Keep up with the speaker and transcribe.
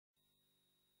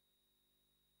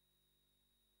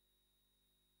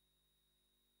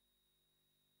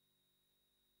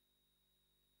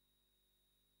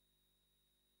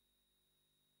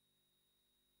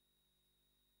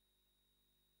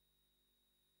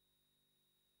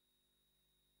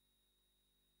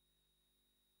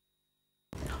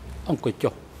អង្គុយ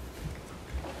ចុះ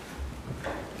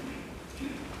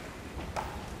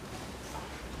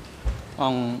អ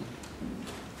ង្គ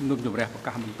នុំជម្រះប្រ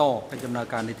កាសបន្តកិច្ចដំណើរ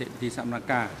ការនីតិវិធីសកម្ម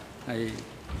ភាពហើយ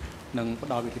នឹងផ្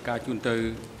ដល់វិធីការជូនទៅ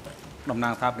តំណា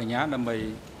ងថាបញ្ញាដើម្បី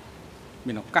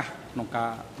មានឱកាសក្នុងការ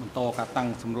បន្តការតាំង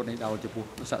សម្រួលនៃដោយចំពោះ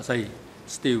សាក់សី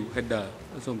Steve Heder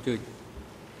សូមអញ្ជើញ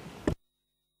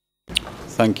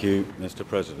Thank you, Mr.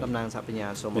 President.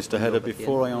 Mr. Heder,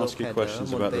 before I ask you questions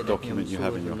about the document you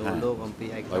have in your hand,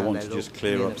 I want to just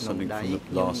clear up something from the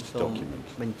last document.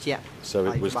 So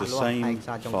it was the same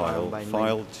file,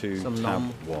 file 2, tab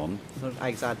 1.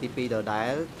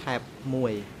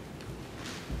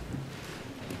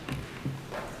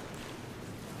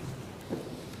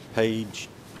 Page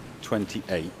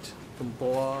 28.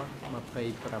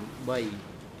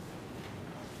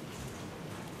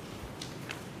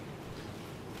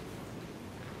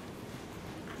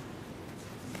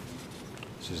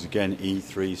 This is again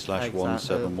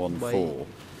E3/1714.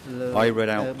 I read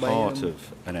out part of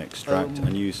an extract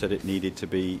and you said it needed to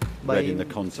be read in the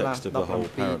context of the whole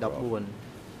paragraph.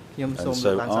 And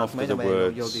so after the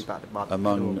words,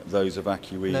 among those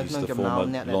evacuees, the former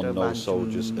Lon Nol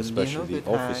soldiers, especially the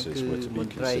officers, were to be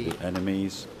considered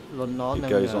enemies, it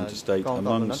goes on to state,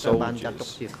 among soldiers,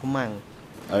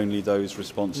 only those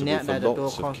responsible for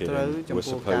lots of killing were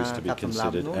supposed to be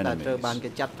considered enemies.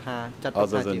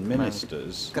 Other than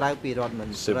ministers,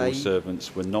 civil servants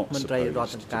were not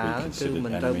supposed to be considered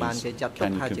enemies.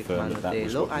 Can you confirm that that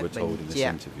was what you were told in this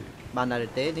interview?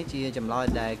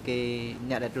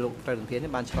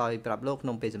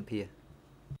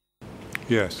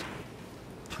 Yes.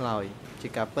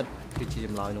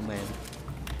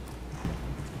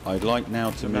 I'd like now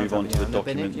to move on to the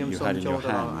document that you had in your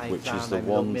hand, which is the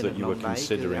one that you were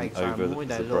considering over the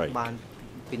break.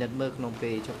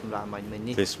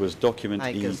 This was document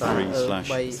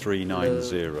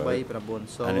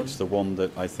E3/390, and it's the one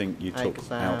that I think you took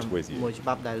out with you.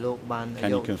 Can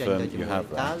you confirm that you have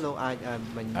that?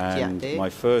 And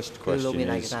my first question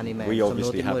is, we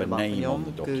obviously have a name on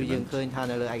the document.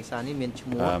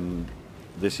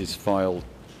 This is file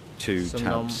 2,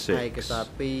 tab 6.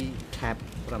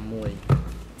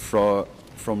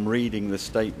 From reading the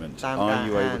statement, are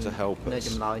you able to help us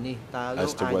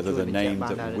as to whether the name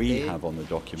that we have on the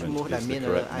document is the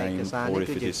correct name or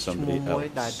if it is somebody else?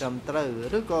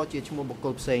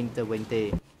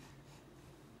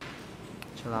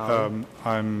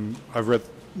 I've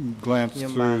glanced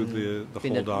through the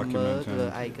whole document, and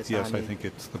yes, I think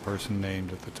it's the person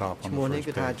named at the top on the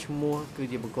first page.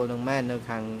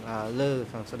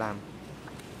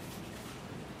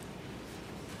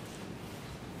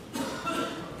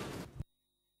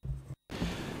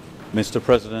 Mr.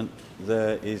 President,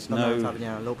 there is no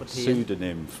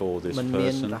pseudonym for this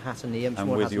person, and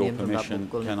with your permission,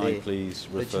 can I please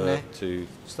refer to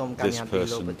this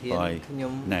person by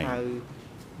name?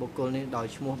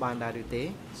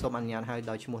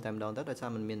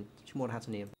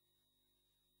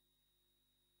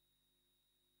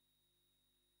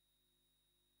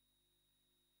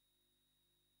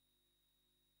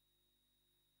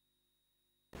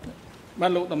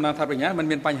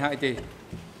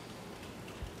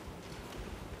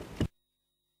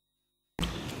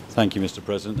 Thank you, Mr.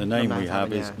 President. The name we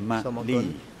have is Matt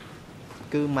Lee.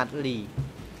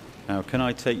 Now, can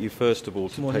I take you first of all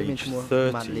to page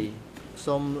 30?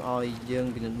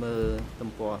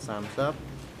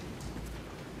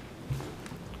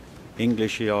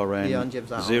 English ERN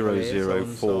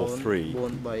 0043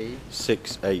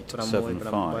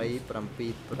 6875,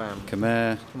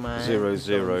 Khmer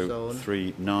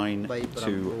 0039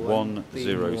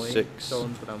 2106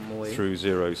 through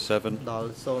 07.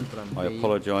 I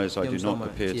apologise, I do not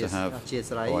appear to have,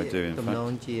 oh I do in fact.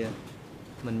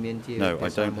 No, I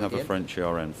don't have a French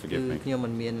ERN, forgive me.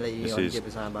 This is,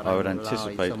 I would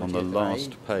anticipate, on the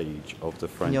last page of the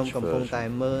French version.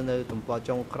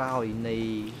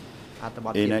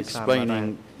 In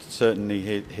explaining certainly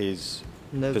his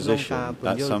position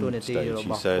at some stage,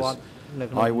 he says,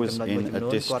 I was in a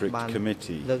district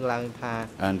committee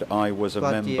and I was a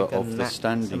member of the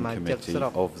standing committee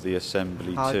of the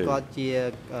assembly too. Is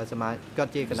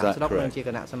that correct? Is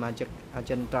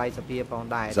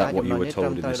that what you were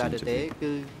told in this interview?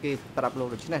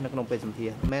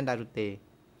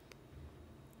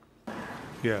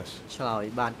 Yes.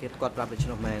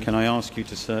 Can I ask you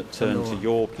to turn to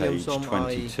your page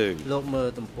 22?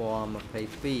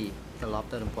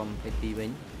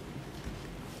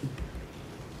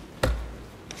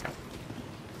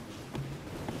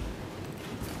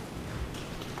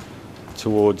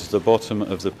 Towards the bottom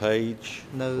of the page,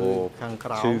 or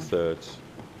 2/3?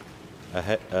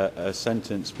 a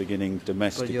sentence beginning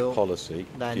domestic policy.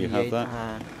 Do you have that?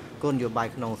 I'm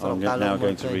now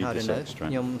going to read this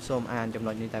extract.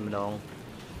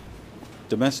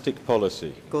 Domestic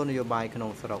policy.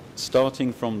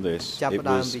 Starting from this, it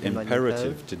was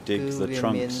imperative to dig the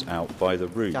trunks out by the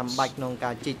roots.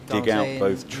 Dig out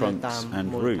both trunks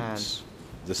and roots,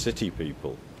 the city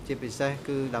people.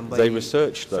 They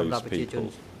researched those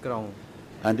people.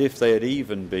 And if they had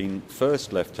even been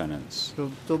first lieutenants,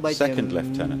 second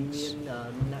lieutenants,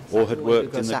 or had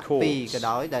worked in the courts,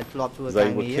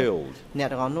 they were killed.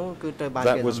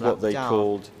 That was what they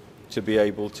called to be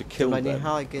able to kill them.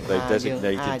 They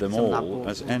designated them all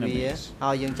as enemies.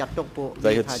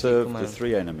 They had served the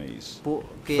three enemies.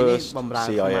 First,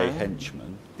 CIA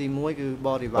henchmen.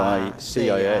 By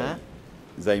CIA,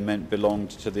 they meant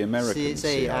belonged to the American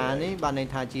CIA.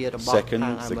 Second,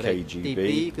 the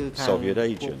KGB, Soviet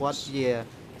agents.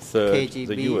 Third,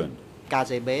 the UN.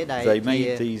 They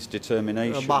made these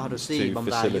determinations to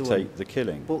facilitate the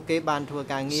killing. So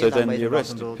then the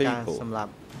arrested people,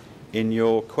 in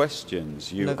your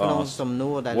questions, you asked,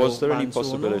 was there any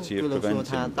possibility of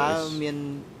preventing this?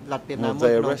 Well,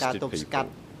 they arrested people.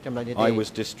 I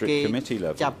was district committee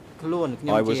level.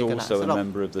 I was also a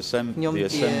member of the Assembly.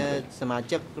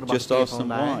 Just ask them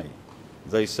why.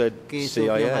 They said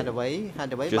CIA.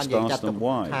 Just ask them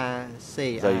why.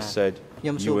 They said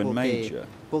UN Major.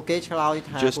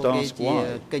 Just ask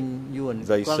why.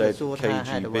 They said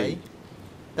KGB.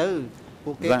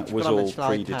 That was all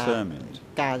predetermined.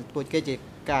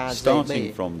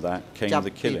 Starting from that came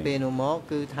the killing.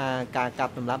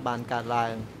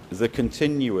 The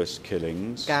continuous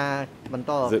killings that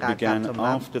began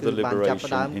after the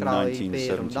liberation in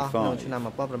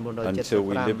 1975 until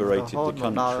we liberated the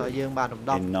country in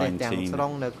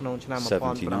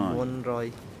 1979.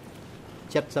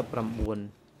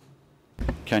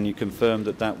 Can you confirm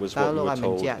that that was what you were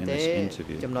told in this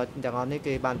interview?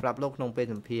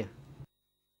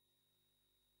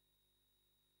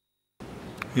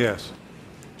 Yes.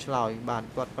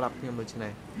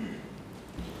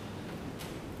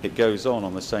 It goes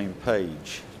on the same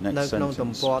page, next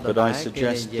sentence, but I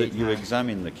suggest that you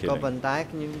examine the killing.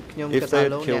 If they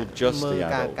had killed just the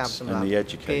adults and the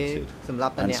educated,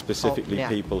 and specifically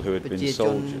people who had been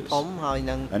soldiers,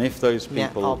 and if those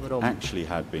people actually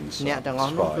had been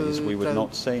spies, we would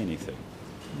not say anything.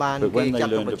 But when they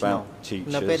learned about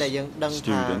teachers,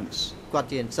 students,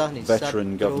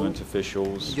 veteran government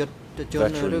officials,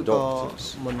 veteran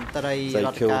doctors, they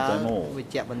killed them all.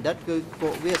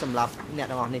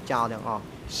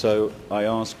 So I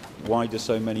ask, why do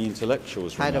so many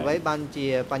intellectuals remain?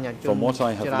 From what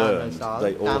I have learned,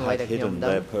 they all had hidden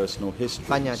their personal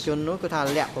histories.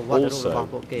 Also,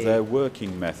 their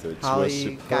working methods were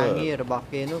superb.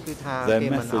 Their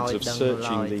methods of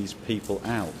searching these people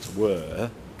out were,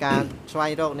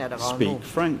 speak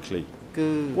frankly.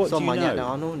 What do you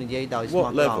know?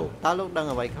 What level?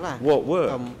 What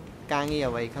work?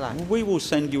 We will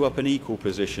send you up an equal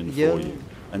position for you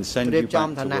and send you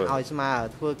back to work.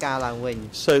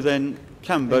 So then,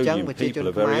 Cambodian people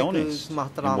are very honest in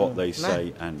what they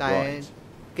say and write.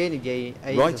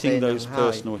 Writing those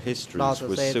personal histories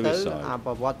was suicide.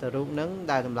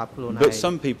 But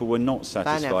some people were not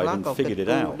satisfied and figured it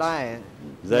out.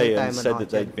 They said that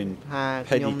they'd been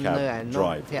pedicab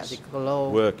drivers,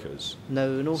 workers.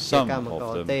 Some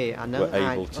of them were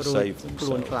able to save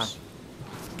themselves.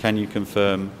 Can you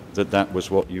confirm that that was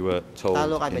what you were told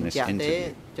in this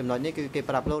interview?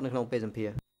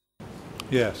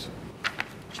 Yes.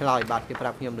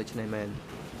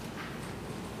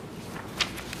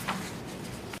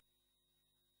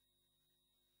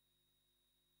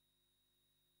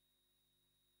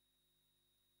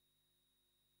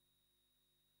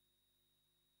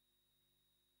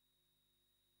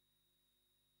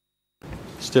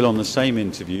 Still on the same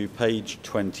interview, page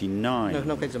 29.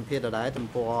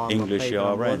 English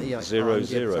RN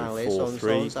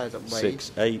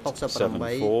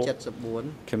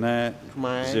 00436874, Khmer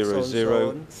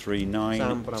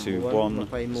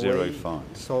 00392105.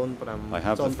 I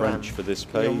have the French for this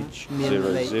page,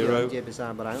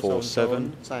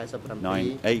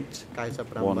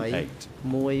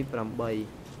 00479818.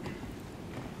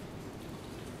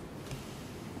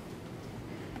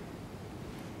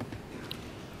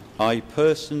 I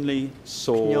personally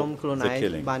saw the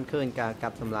killing.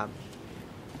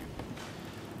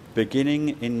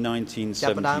 Beginning in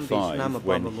 1975,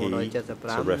 when he, to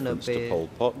reference to Pol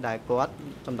Pot,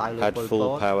 had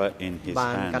full power in his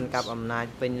hands.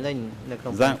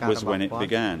 That was when it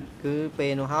began.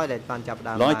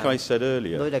 Like I said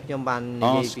earlier,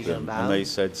 asked them and they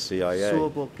said CIA.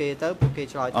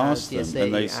 Asked them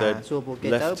and they said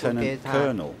Lieutenant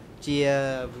Colonel,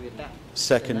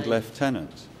 Second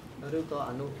Lieutenant,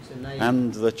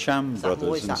 and the Cham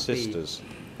brothers and sisters.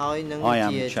 I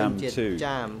am Cham too.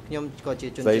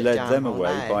 They led them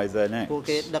away by their necks.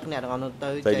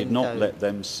 They did not let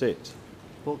them sit.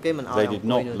 They did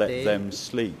not let them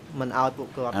sleep.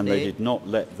 And they did not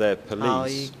let their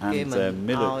police and their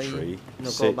military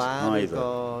sit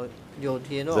either.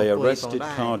 They arrested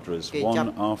cadres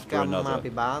one after another,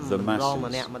 the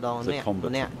masses, the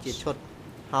combatants.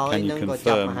 Can you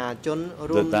confirm that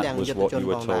that was what you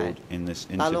were told in this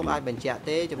interview?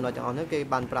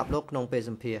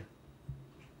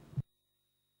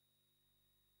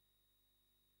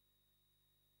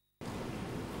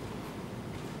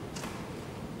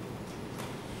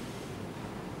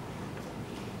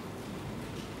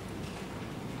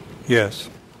 Yes.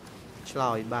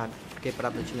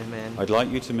 I'd like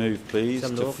you to move, please,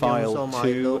 to file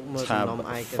 2, tab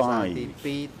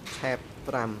 5.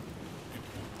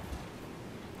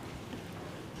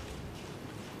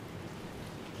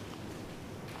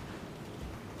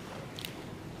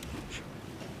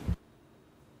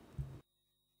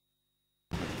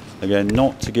 Again,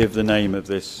 not to give the name of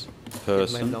this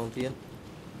person,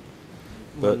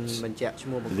 but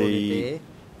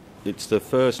it's the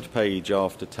first page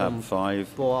after tab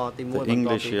 5. The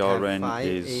English ERN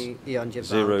is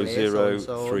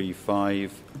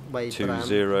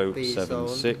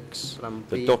 00352076.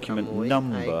 The document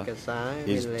number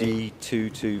is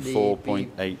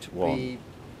D224.81.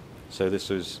 So this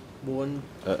was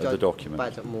the document.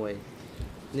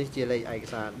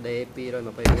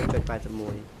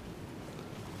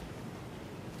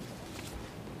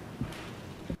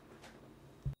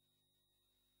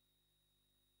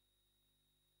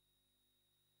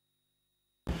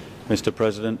 Mr.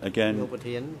 President, again,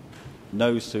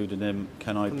 no pseudonym.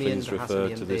 Can I please refer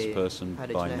to this person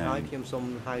by name?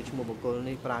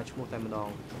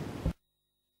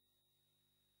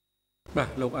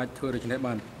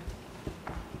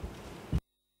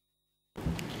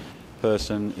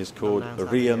 Person is called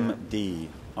Ream D.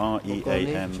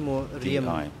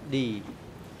 R-E-A-M-D-I.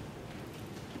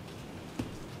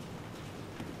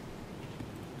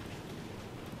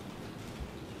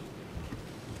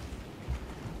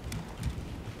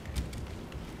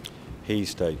 He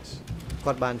states,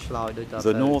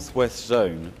 the Northwest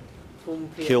Zone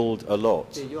killed a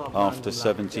lot after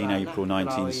 17 April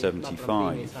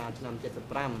 1975.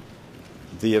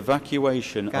 The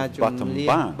evacuation of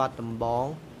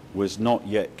Battambang was not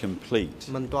yet complete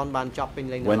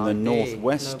when the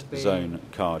Northwest Zone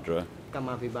cadre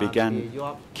began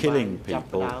killing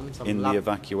people in the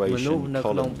evacuation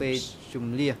columns.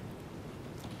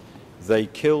 They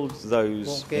killed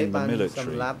those in the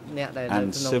military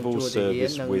and civil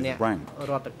service with rank.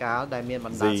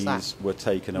 These were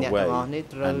taken away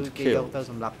and killed.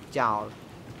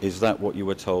 Is that what you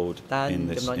were told in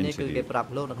this interview?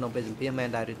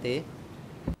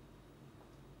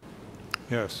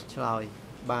 Yes.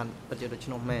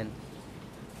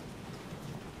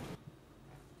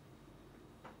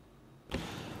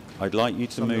 I'd like you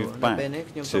to move back to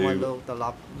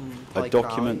a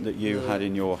document that you had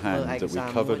in your hand that we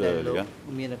covered earlier.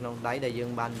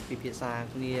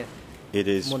 It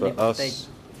is for us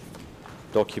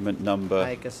document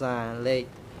number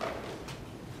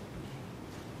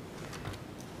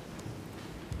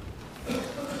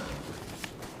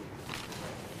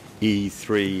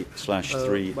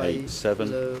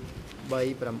E3/387.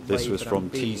 This was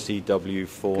from TCW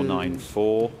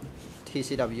 494. If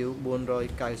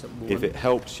it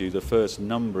helps you, the first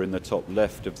number in the top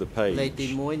left of the page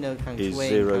is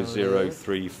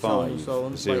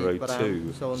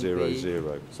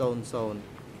 00350200.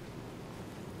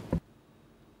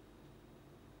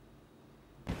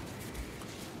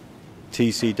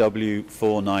 TCW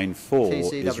 494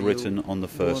 is written on the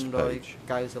first page.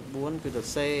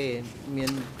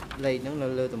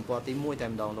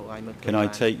 Can I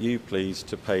take you, please,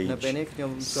 to page 6?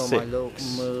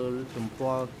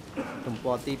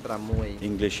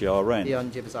 English ERN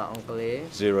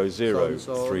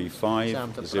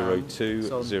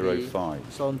 00350205.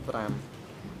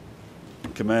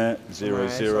 Khmer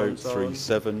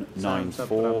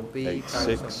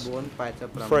 00379486.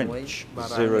 French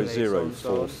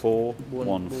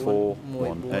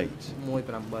 00441418.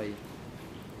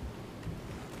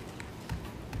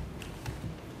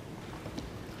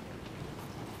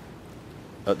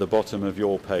 at the bottom of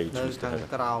your page, Mr. Heder.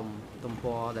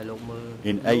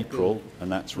 In April,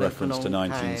 and that's reference to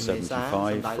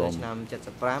 1975 from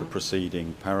the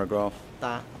preceding paragraph,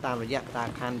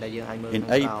 in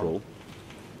April,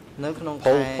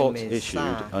 Pol Pot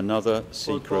issued another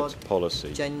secret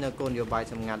policy.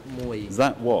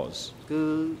 That was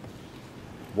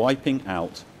wiping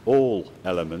out all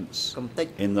elements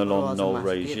in the Lon Nol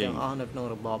regime.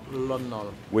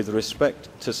 With respect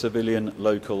to civilian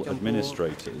local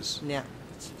administrators,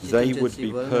 they would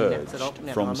be purged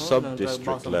from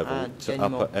sub-district level to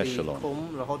upper echelon.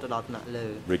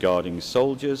 Regarding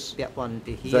soldiers,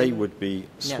 they would be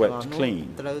swept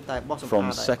clean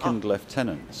from second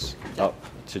lieutenants up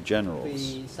to generals.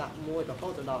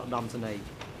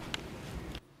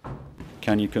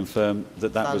 Can you confirm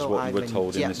that that was what you were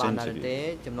told in this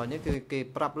interview?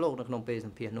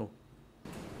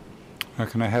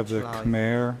 Can I have the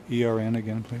Khmer ERN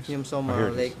again, please? Oh, here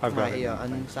it is. I've got it.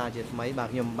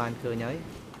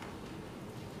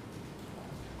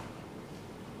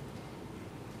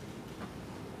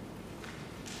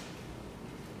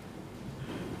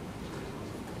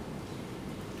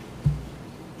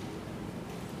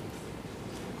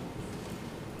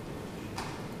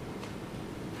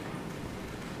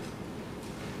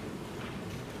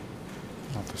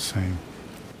 Not the same.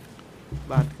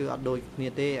 បាទគឺអត់ដូចគ្នា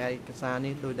ទេឯកសារ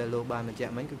នេះដូចដែលលោកបានបញ្ជា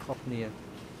ក់មិញគឺខុសគ្នា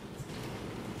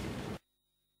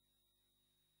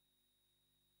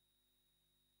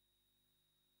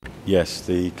Yes,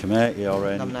 the Khmer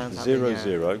ERN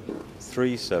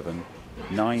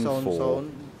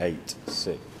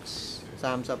 00379486.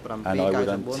 And I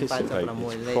would anticipate it's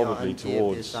probably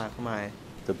towards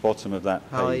the bottom of that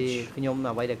page.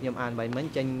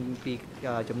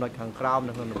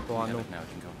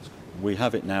 We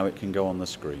have it now, it can go on the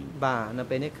screen.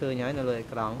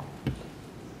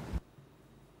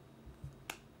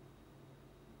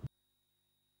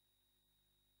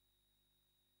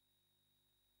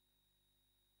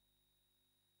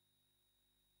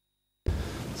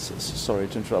 Sorry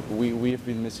to interrupt. We have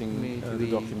been missing the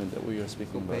document that we are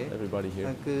speaking about. Everybody here.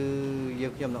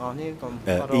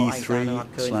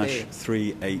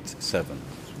 E3/387.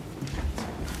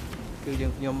 គឺ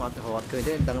ខ្ញុំអត់រត់ឃើញ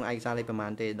ទេដឹងឯកសារលេខប្រហែ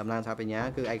លទេតំណាងថាបញ្ញា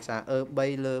គឺឯកសារ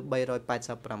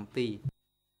 3/387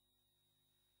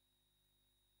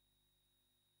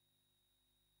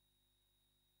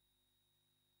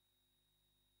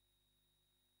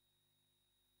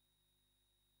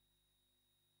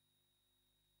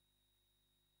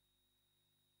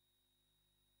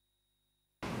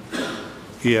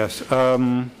 Yes.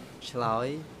 ឆ្លើយ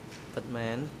ពិតមែ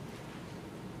ន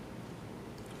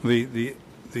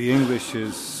The English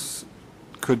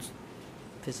could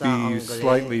be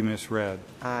slightly misread,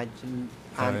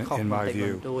 in my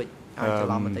view.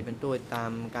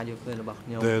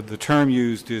 The term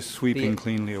used is sweeping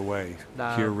cleanly away,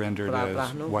 here rendered as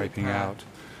wiping out.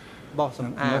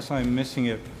 Unless I'm missing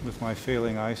it with my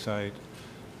failing eyesight,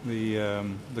 the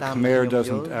Khmer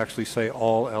doesn't actually say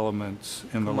all elements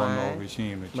in the Lon Nol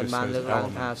regime, it just says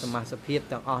elements. And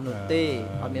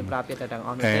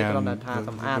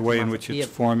the way in which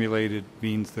it's formulated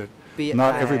means that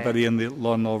not everybody in the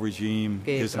Lon Nol regime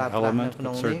is an element,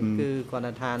 but certain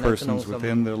persons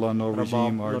within the Lon Nol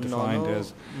regime are defined as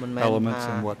elements,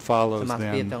 and what follows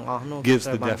then gives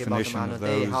the definition of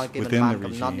those within the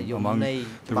regime among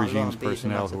the regime's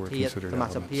personnel who are considered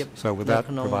elements. So with that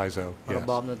proviso, yes.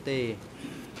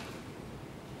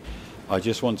 I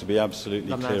just want to be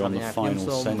absolutely clear on the final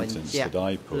sentence that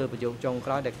I put,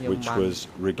 which was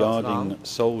regarding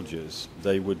soldiers,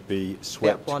 they would be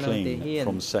swept clean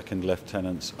from second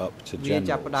lieutenants up to generals.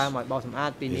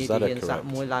 Is that a correct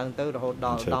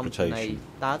interpretation,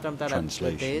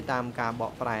 translation?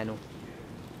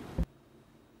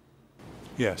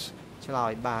 Yes.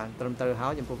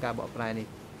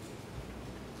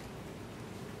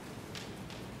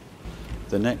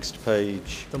 The next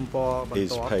page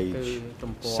is page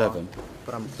 7.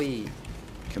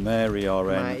 Khmer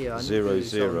ERN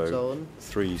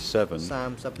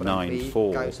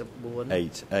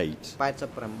 00379488.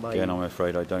 Again, I'm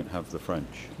afraid I don't have the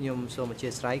French.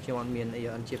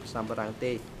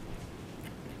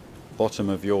 Bottom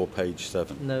of your page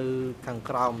 7.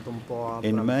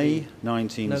 In May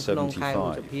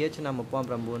 1975,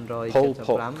 Pol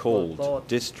Pot called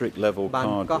district-level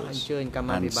cadres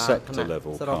and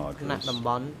sector-level cadres,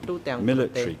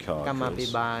 military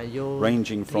cadres,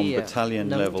 ranging from battalion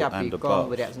level and above,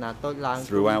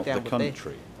 throughout the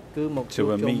country,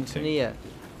 to a meeting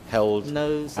held at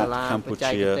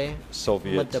Kampuchea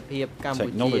Soviet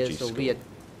Technology School.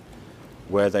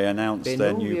 where they announced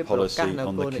their new policy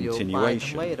on the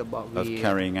continuation of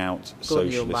carrying out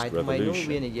socialist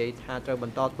revolution.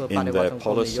 In their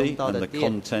policy and the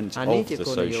content of the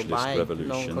socialist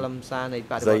revolution,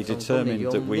 they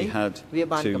determined that we had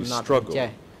to struggle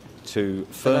to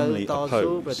firmly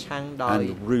oppose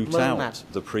and root out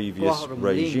the previous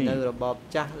regime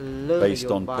based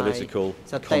on political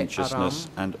consciousness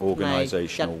and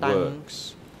organizational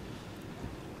works.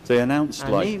 They announced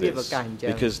like this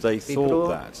because they thought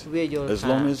that as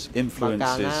long as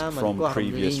influences from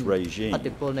previous regime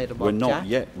were not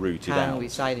yet rooted out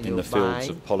in the fields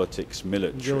of politics,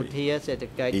 military,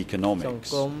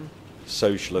 economics,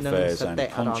 social affairs and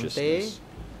consciousness,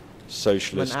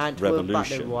 socialist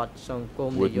revolution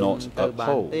would not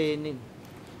uphold.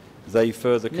 They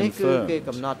further confirmed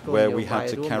where we had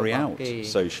to carry out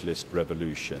socialist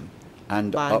revolution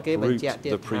and uproot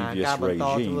the previous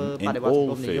regime in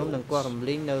all fields.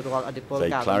 They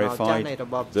clarified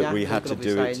that we had to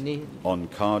do it on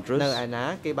cadres,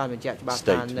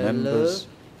 state members,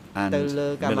 and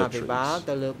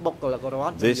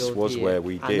militaries. This was where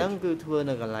we did.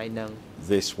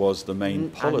 This was the main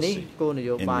policy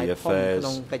in the affairs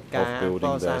of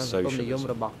building their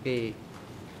socialism.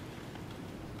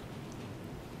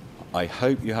 I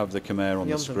hope you have the Khmer on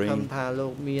the screen,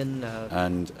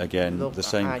 and again the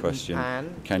same question,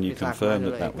 can you confirm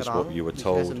that that was what you were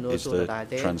told? Is the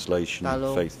translation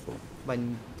faithful?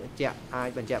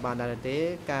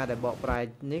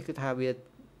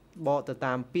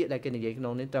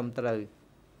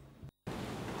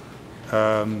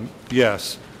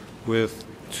 Yes, with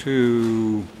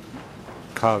two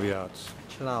caveats.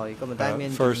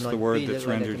 First, the word that's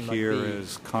rendered here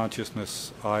is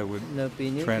consciousness. I would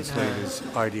translate as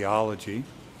ideology,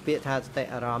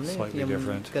 slightly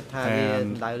different.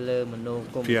 And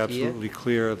to be absolutely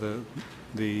clear,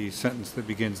 the sentence that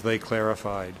begins, they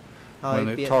clarified. When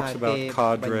it talks about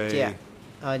cadre,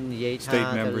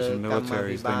 state members and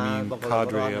militaries, they mean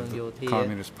cadre of the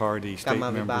Communist Party, state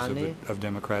members of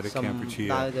Democratic Kampuchea,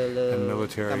 and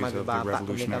militaries of the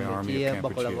Revolutionary Army of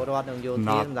Kampuchea,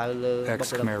 not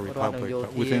ex-Khmer Republic,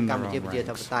 but within their own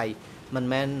ranks.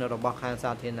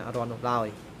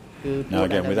 Now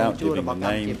again, without giving the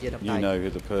name, you know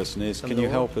who the person is. Can you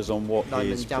help us on what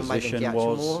his position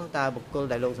was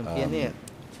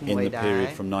in the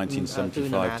period from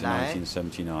 1975 to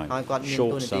 1979?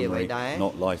 Short summary,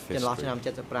 not life history.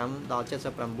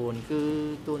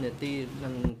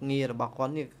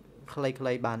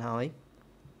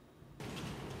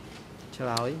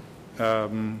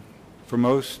 For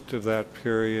most of that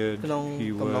period,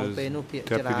 he was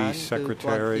Deputy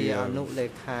Secretary of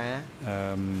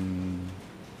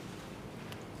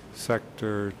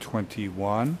Sector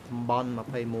 21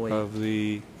 of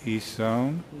the East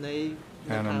Zone,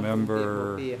 and a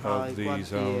member of the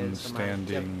Zone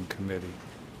Standing Committee.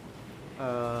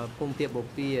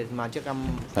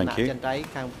 Thank you.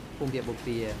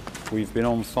 We've been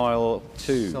on file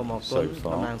 2 so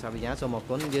far.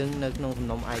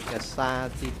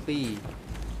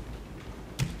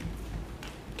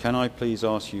 Can I please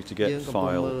ask you to get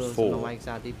file 4?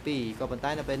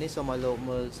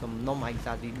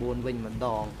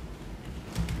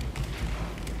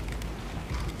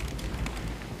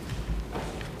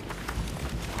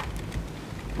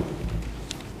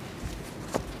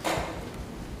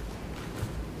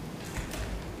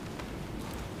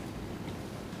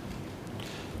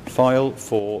 File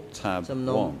 4, tab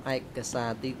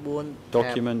 1.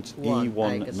 Document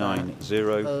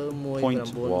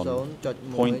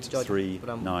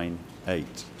E190.1.398.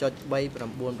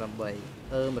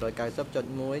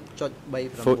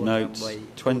 Footnotes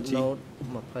 20,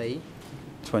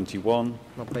 21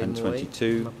 and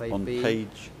 22 on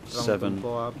page 7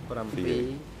 for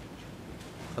you.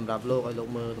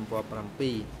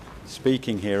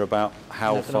 Speaking here about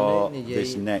how far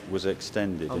this net was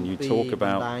extended, and you talk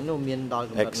about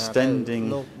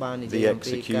extending the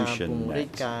execution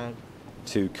net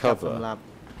to cover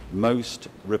most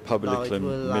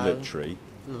Republican military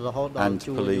and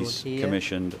police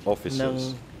commissioned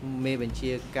officers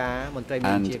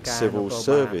and civil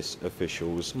service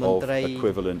officials of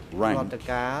equivalent rank,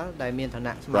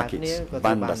 brackets,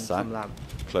 Bandasak,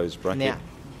 close bracket,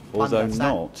 although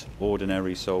not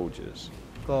ordinary soldiers.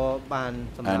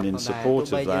 And in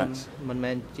support of that,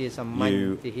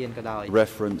 you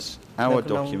reference our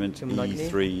document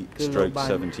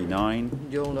E3/79,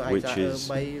 which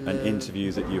is an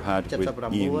interview that you had with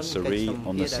Ian Sari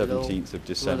on the 17th of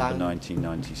December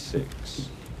 1996.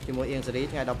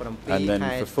 And then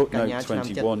for footnote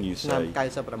 21 you say,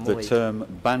 the term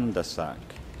Bandasak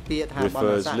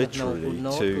refers literally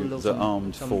to the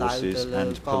Armed Forces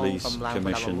and Police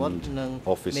Commissioned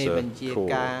Officer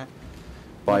Corps.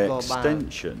 By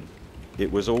extension,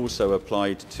 it was also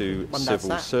applied to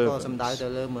civil servants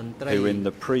who in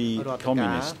the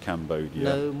pre-communist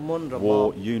Cambodia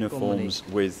wore uniforms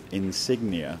with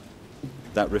insignia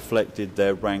that reflected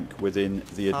their rank within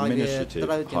the administrative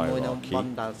hierarchy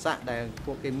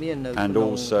and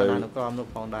also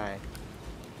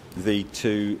the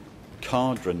 2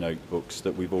 cadre notebooks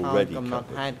that we've already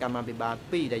covered.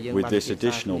 With this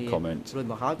additional comment,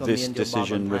 this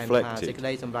decision reflected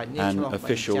an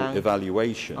official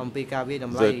evaluation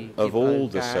that of all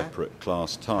the separate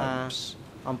class types,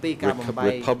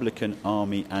 Republican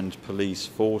Army and police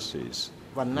forces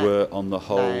were on the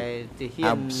whole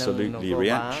absolutely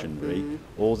reactionary,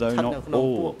 although not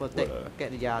all were.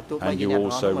 And you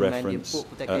also reference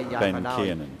Ben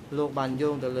Kiernan.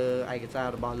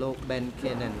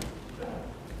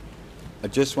 I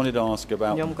just wanted to ask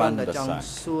about Bandasak,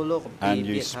 and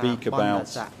you speak about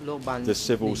the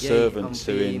civil servants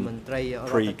who in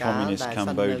pre-communist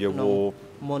Cambodia wore,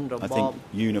 I think,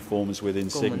 uniforms with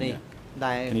insignia.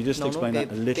 Can you just explain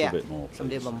that a little bit more,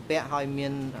 please?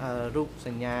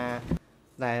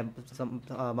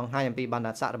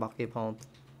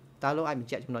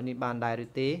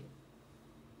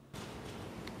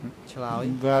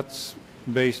 That's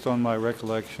based on my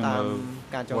recollection of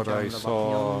what I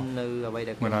saw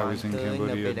when I was in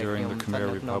Cambodia during the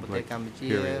Khmer Republic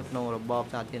period.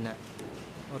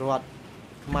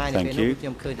 Thank you.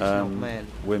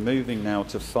 We're moving now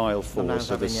to file 4,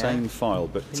 so the same file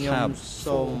but tab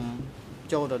 4.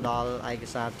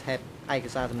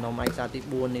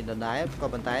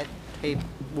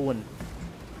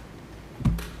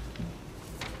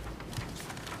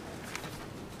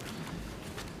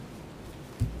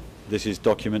 This is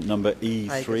document number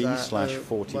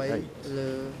E3/48.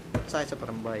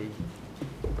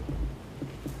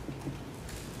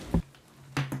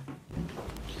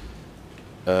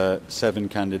 7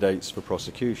 candidates for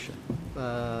prosecution.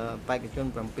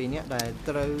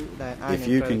 If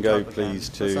you can go please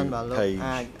to page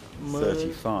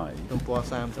 35.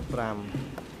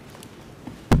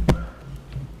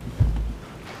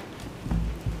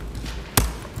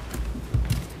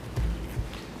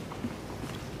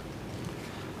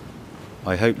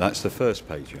 I hope that's the first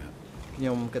page you have.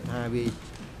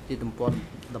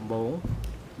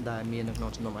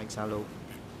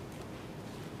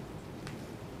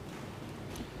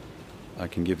 I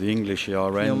can give the English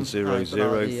ERN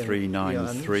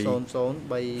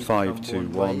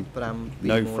 00393-521,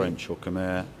 no French or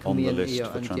Khmer on the list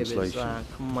for translation.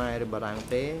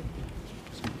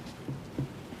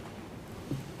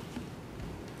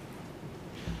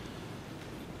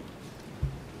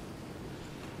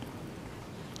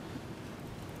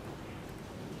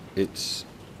 It's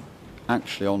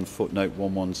actually on footnote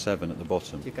 117 at the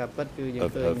bottom of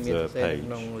the page.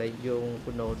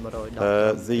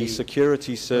 The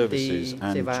security services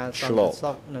and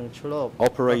CHLOP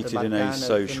operated in a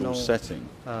social setting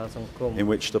in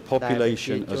which the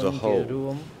population as a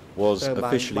whole was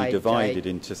officially divided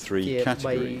into 3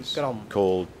 categories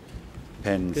called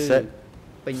Pen Set,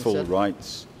 full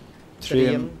rights,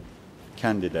 Trium,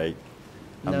 candidate,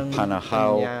 and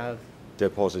Panahau,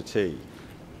 depositee.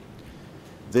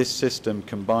 This system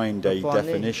combined a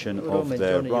definition of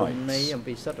their rights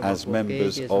as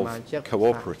members of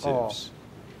cooperatives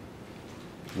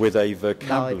with a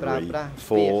vocabulary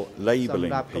for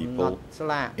labelling people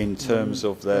in terms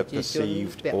of their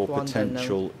perceived or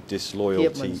potential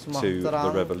disloyalty to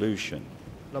the revolution.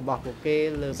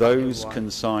 Those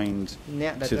consigned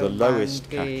to the lowest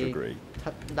category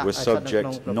were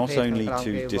subject not only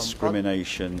to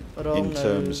discrimination in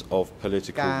terms of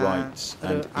political rights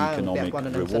and economic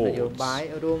rewards,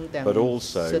 but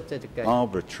also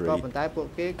arbitrary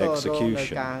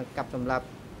execution.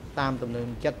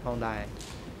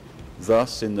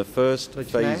 Thus, in the first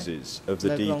phases of the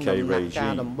DK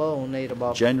regime,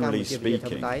 generally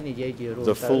speaking,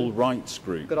 the full rights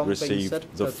group received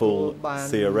the full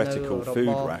theoretical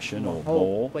food ration or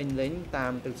more,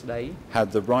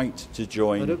 had the right to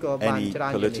join any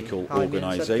political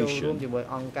organization,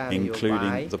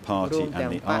 including the party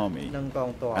and the army,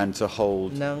 and to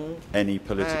hold any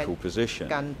political position.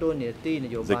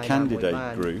 The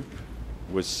candidate group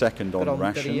was second on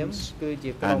rations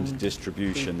and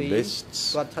distribution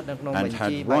lists and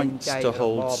had rights to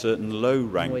hold certain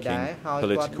low-ranking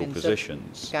political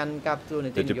positions.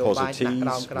 The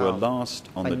depositees were last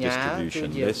on the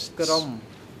distribution lists,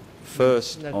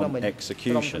 first on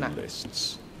execution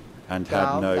lists, and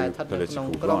had no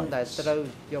political rights.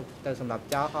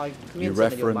 You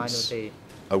reference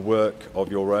a work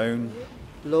of your own,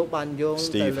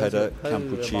 Steve Heder,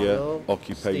 Cambodia,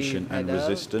 Occupation and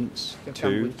Resistance,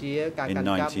 2, in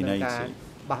 1980.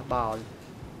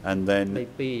 And then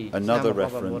another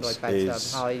reference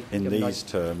is, in these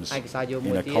terms,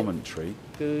 in a commentary.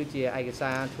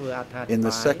 In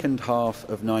the second half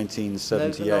of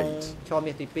 1978,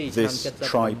 this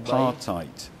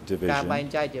tripartite division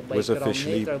was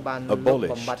officially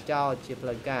abolished,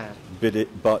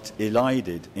 but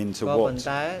elided into what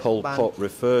Pol Pot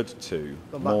referred to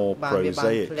more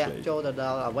prosaically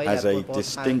as a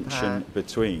distinction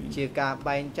between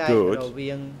good,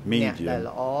 medium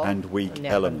and weak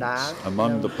elements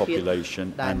among the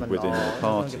population and within the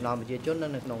party.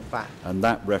 And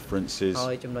that references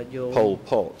Pol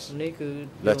Pot.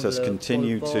 Let us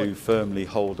continue to firmly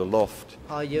hold aloft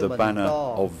the banner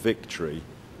of victory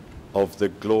of the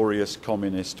glorious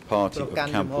Communist Party of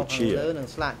Cambodia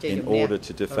in order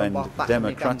to defend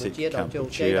democratic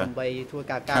Cambodia,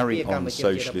 carry on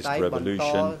socialist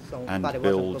revolution and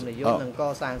build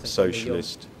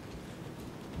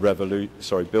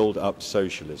up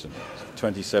socialism.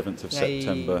 27th of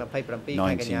September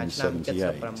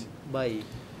 1978.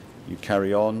 You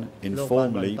carry on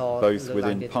informally, both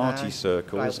within party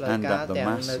circles and at the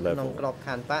mass level.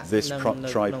 This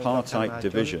tripartite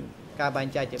division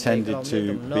tended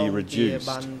to be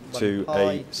reduced to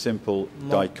a simple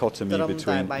dichotomy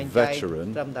between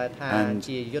veteran and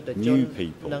new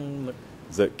people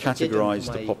that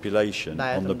categorized the population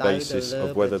on the basis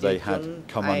of whether they had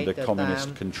come under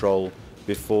communist control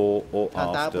before or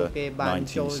after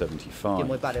 1975.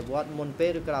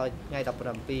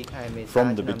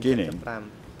 From the beginning,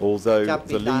 although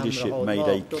the leadership made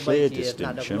a clear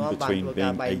distinction between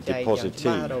being a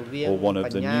depositee or one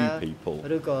of the new people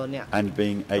and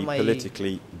being a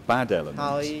politically bad element,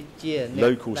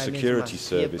 local security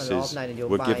services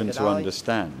were given to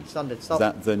understand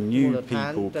that the new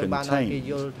people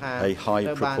contained a high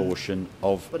proportion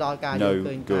of no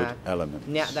good elements.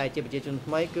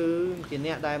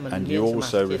 And you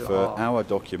also refer our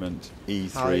document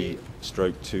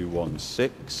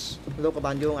E3/216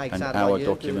 and our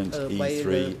document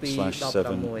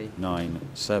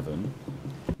E3/797.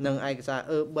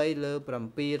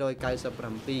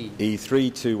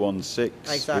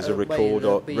 E3216 is a record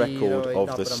of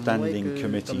the Standing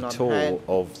Committee tour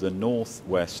of the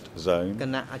Northwest Zone,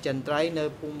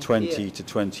 20 to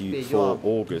 24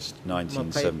 August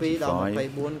 1975.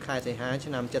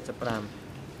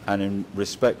 And in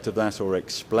respect of that, or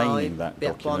explaining that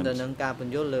document,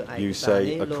 you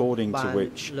say, according to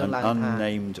which an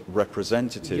unnamed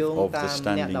representative of the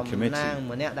Standing Committee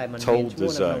told the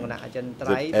zone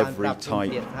that every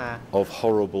type of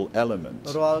horrible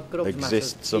element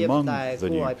exists among the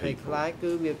new people.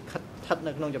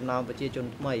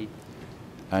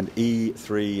 And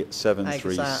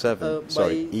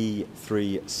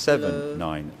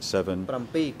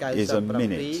E3797 is a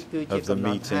minute of the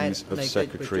meetings of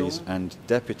secretaries and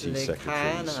deputy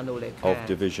secretaries of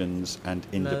divisions and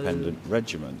independent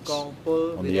regiments on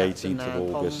the 18th of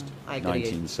August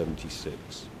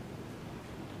 1976.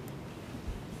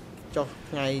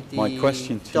 My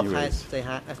question to you is,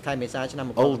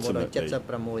 ultimately,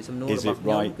 is it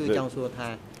right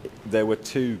that there were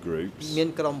two groups,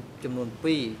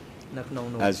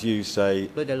 as you say,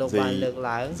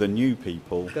 the new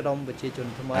people,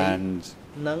 and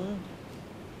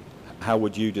how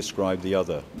would you describe the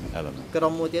other element?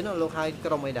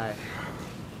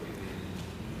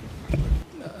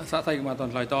 សាកថ្លៃមកតន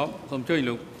ឆ្លើយតបសូមជួយ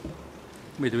លោក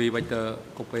មេធាវីវិទ្យា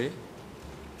កុបេ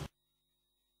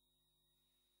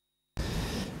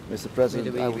Mr.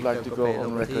 President, I would like to go on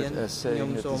record as saying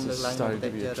that this is starting to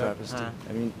be a travesty.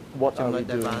 I mean, what are we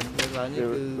doing?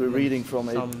 We're reading from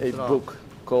a book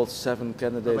called 7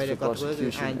 Candidates for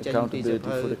Prosecution,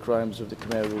 Accountability for the Crimes of the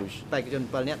Khmer Rouge.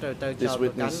 This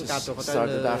witness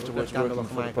started afterwards working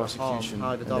for the prosecution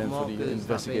and then for the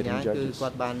investigating judges.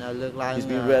 He's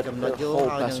been read a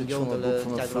whole passage from a book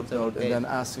from a footnote and then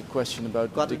asked a question about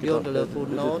the two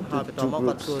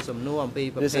groups.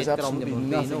 This has absolutely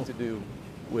nothing to do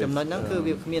with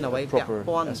proper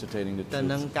ascertaining the truth.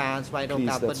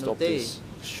 Please let's stop this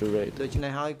charade.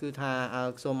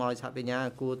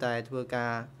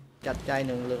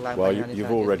 Well,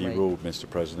 you've already ruled, Mr.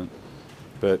 President,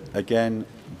 but again,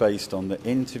 based on the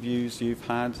interviews you've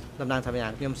had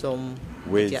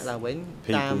with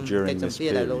people during this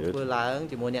period,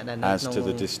 as to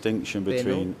the distinction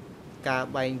between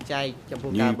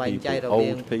new people,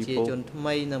 old people,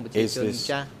 is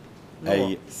this a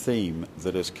theme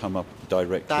that has come up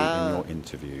directly in your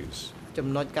interviews? ចំ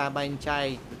ណុចការបែងចែក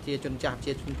ជាជនចាស់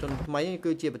ជាជនថ្មី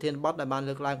គឺជាប្រធានបទដែលបាន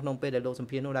លើកឡើងក្នុងពេលដែលលោកសម្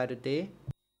ភាសន៍នោះដែរឬទេ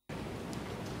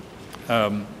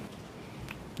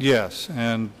Yes,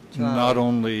 and not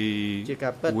only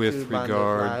with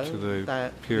regard to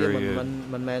the period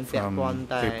from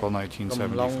April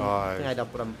 1975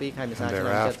 and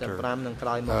thereafter,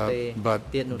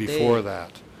 but before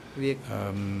that,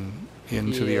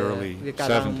 into the early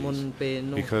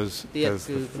 70s, because as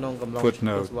the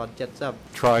footnote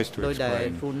tries to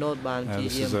explain,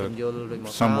 this is a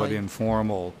somewhat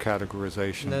informal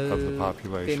categorization of the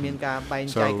population.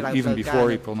 So even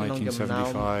before April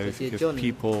 1975, if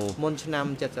people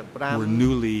were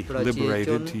newly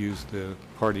liberated, to use the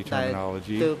party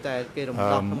terminology,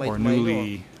 or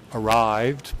newly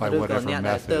arrived by whatever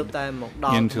method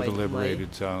into the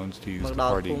liberated zones, to use the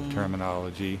party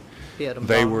terminology,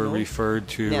 they were referred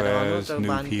to as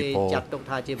new people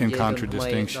in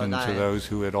contradistinction to those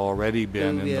who had already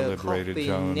been in the liberated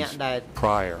zones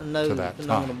prior to that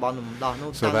time.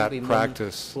 So that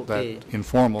practice, that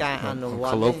informal,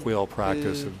 colloquial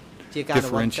practice of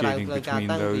differentiating between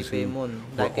those who were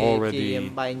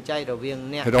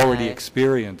had already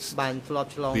experienced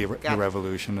the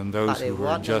revolution and those who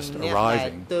were just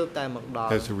arriving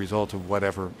as a result of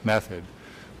whatever method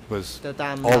was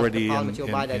already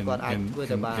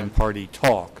in party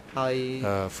talk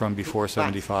from before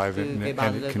 75 and it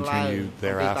continued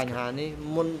thereafter.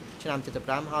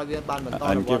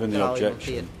 And given the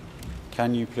objection,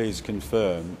 can you please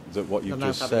confirm that what you've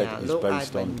just said is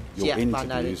based on your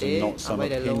interviews and not some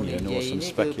opinion or some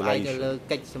speculation?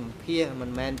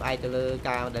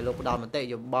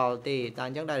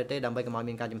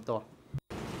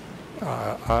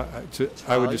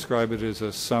 I would describe it as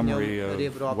a summary of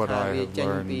what I have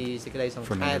learned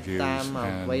from interviews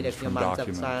and from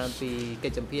documents.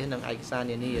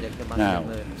 Now,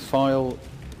 file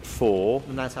 4,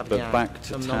 but back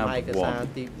to tab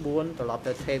 1.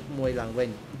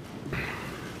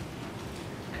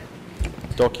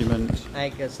 Document.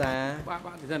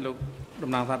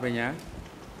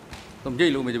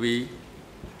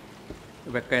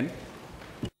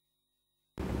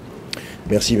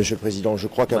 Merci, Monsieur le Président. Je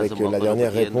crois qu'avec la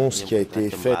dernière réponse qui a été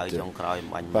faite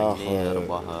par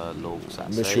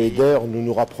Monsieur Heder, nous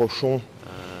nous rapprochons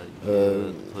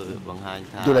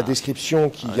de la description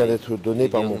qui vient d'être donnée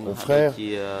par mon confrère,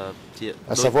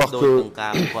 à savoir que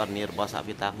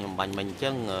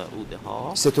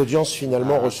cette audience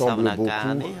finalement ressemble beaucoup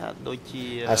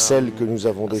à celle que nous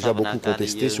avons déjà beaucoup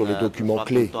contestée sur les documents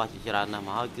clés.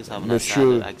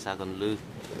 Monsieur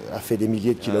a fait des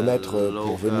milliers de kilomètres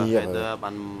pour venir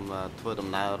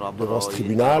devant ce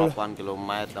tribunal.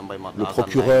 Le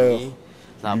procureur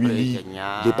lui lit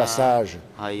des passages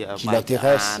qui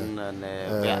l'intéressent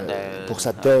pour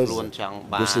sa thèse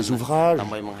de ses ouvrages.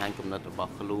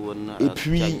 Et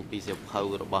puis,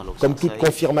 comme toute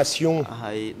confirmation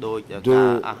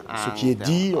de ce qui est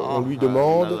dit, on lui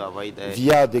demande,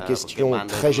 via des questions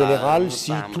très générales,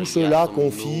 si tout cela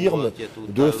confirme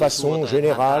de façon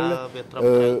générale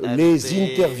les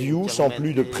interviews sans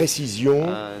plus de précision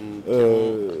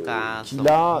qu'il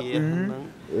a eues.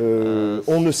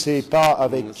 On ne sait pas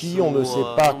avec qui, on ne sait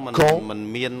pas quand.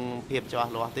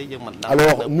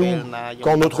 Alors nous,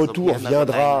 quand notre tour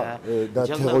viendra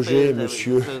d'interroger M.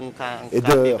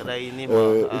 Heder,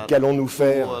 qu'allons-nous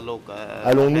faire?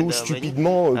 Allons-nous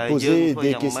stupidement poser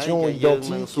des questions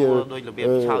identiques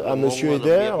à M.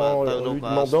 Heder en lui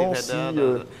demandant si...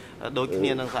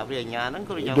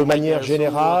 de manière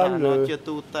générale,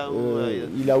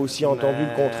 il a aussi entendu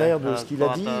le contraire de ce qu'il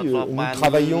a dit. Nous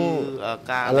travaillons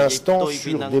à l'instant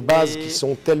sur des bases qui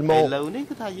sont tellement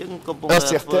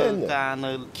incertaines,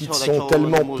 qui sont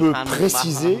tellement peu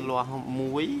précisées,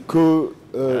 que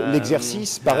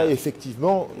l'exercice paraît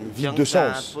effectivement vide de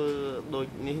sens.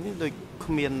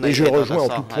 Et je rejoins en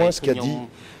tout point ce qu'a dit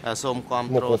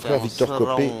mon confrère Victor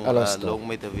Copé à l'instant.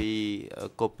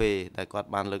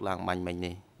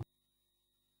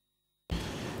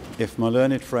 If my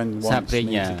learned friend wants me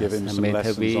to give him some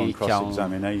lessons on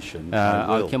cross-examination,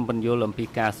 I will.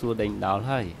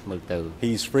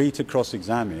 He's free to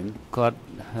cross-examine on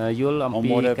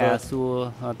whatever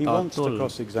he wants to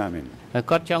cross-examine.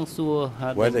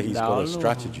 Whether he's got a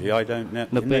strategy, I don't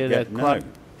yet know.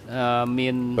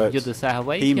 But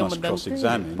he must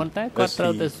cross-examine as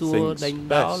he thinks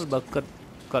best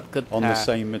on the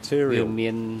same material,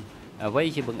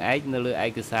 which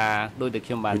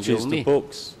is the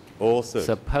books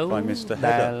authored by Mr.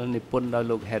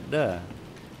 Heder.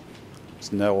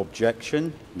 There's no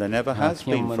objection, there never has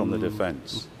been from the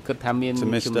defence, to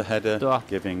Mr. Heder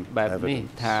giving evidence.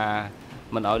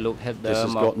 This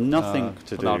has got nothing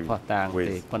to do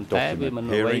with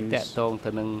document hearings.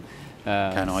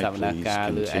 Can I please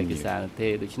continue?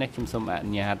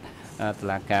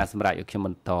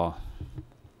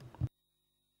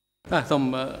 សូម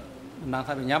ណាង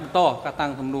ថាបញ្ញាបន្តការតាំ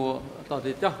ងសំណួរត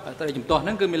ទៅចុះតែជំទាស់ហ្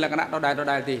នឹងគឺមានលក្ខណៈដ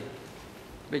ដែលទេ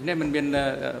ដូច្នេះมันមាន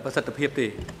ប្រសិទ្ធភាពទេ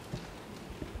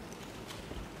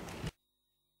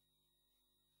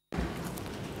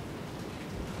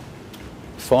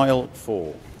File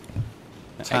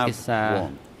 4 Tab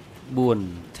 1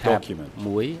 Document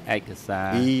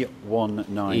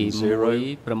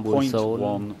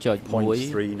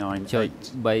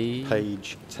E190.1.398 Page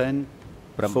 10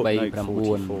 Footnote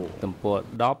 44 ទំព័រ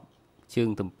 10 ជើង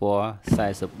ទំព័រ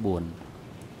 44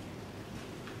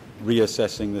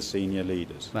 Reassessing the senior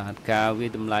leaders បាទការវិ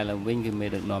តម្លៃឡើងវិញគឺមេ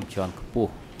ដឹកនាំជាន់ខ្ព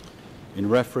ស់ In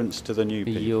reference to the new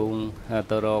people យោង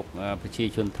ទៅរកប្រជា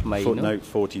ជនថ្មីនោះ Footnote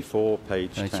 44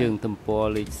 page ជើង 10 ទំព័រ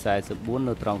លេខ 44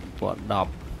 នៅត្រង់ទំព័រ 10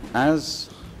 As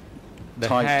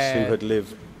types who had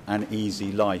lived an easy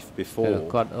life before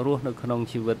គាត់រស់នៅក្នុង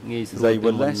ជីវិតងាយស្រួល they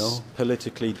were less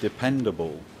politically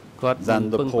dependable than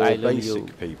the poor basic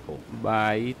people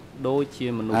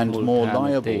and more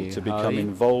liable to become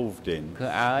involved in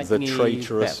the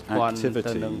traitorous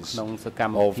activities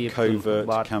of covert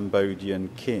Cambodian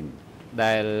kin, a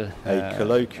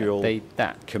colloquial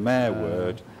Khmer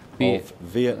word of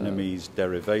Vietnamese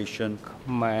derivation,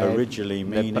 originally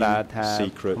meaning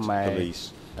secret police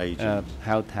agent,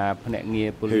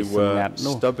 who were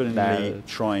stubbornly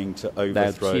trying to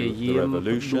overthrow the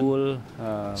revolution,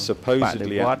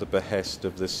 supposedly at the behest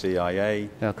of the CIA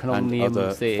and other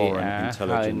foreign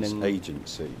intelligence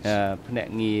agencies.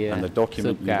 And the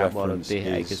document you reference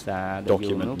is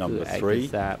document number 3.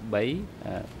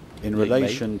 In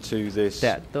relation to this,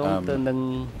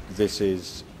 this is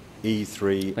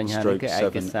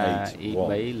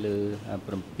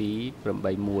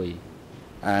E3/781.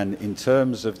 And in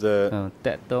terms of the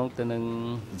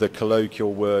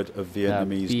colloquial word of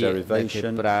Vietnamese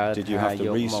derivation, did you have to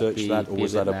research that, or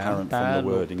was that apparent from the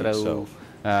wording itself?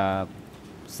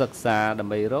 សិក្សាដើ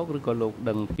ម្បីរកឬក៏លោក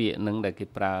ដឹងពាក្យនឹងដែលគេ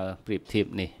ប្រើប្រៀបធៀប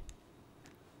នេះ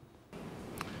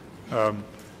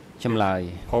ចម្លើយ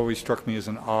always struck me as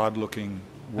an odd looking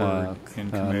word in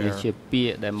Khmer ជាពា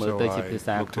ក្យដែលមើលទៅជាភា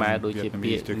សាខ្មែរដូចជា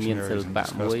ពាក្យមានសិល្បៈ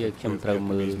មួយហើយខ្ញុំត្រូវ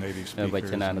មើលវ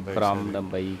ចនានុក្រមដើ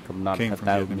ម្បីកំណត់ថា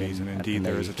តើមាន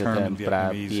ប្រើ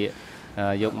ពាក្យ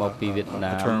យកមកពីវៀត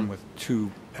ណាម term with two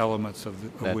elements of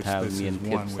which this is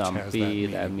one which has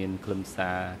that meaning.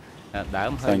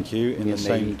 Thank you. In the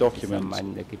same document,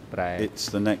 it's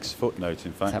the next footnote,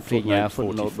 in fact, footnote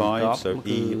 45, so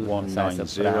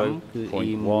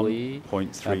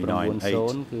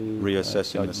E190.1.398,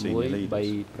 reassessing the senior leaders.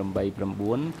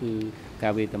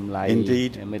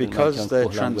 Indeed, because their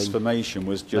transformation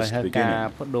was just beginning,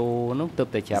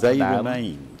 they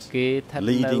remained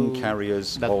leading carriers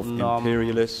of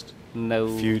imperialist,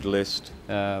 feudalist,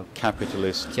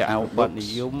 capitalist outlooks,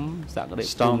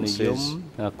 stances,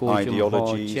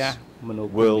 ideologies,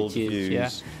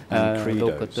 worldviews and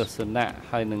credos,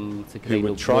 who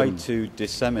would try to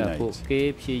disseminate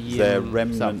their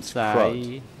remnant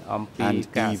crud and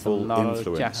evil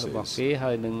influences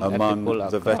among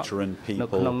the veteran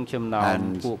people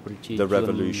and the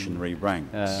revolutionary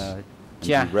ranks.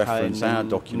 And to reference our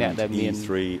document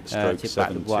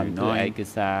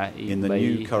E3/729, in the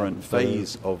new current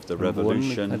phase of the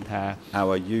revolution,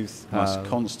 our youth must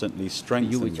constantly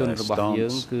strengthen their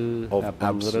stance of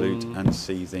absolute and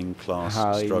seething class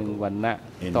struggle.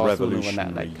 In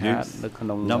Revolutionary Youth,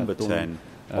 number 10,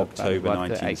 October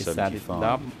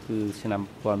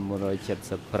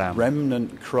 1975. Remnant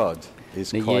crud is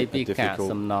quite a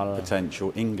difficult potential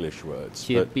English word,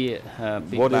 but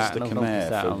what is the Khmer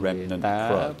for remnant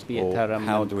crud, or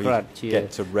how do we get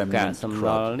to remnant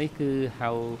crud?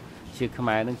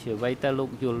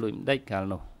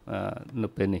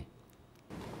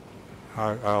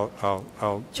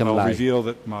 I'll reveal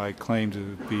that my claim to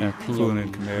be fluent in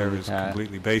Khmer is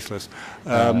completely baseless. I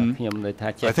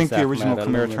think the original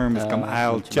Khmer term is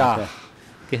Kam'al Jah.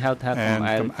 And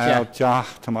Kam'al Jah,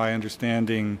 to my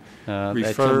understanding,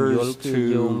 refers to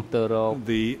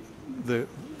the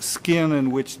skin in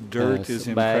which dirt is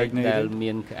impregnated,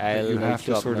 that you have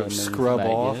to sort of scrub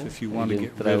off if you want to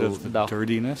get rid of the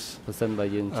dirtiness.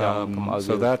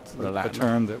 So that's a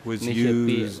term that was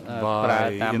used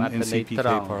in CPK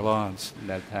parlance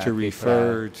to refer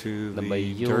to the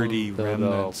dirty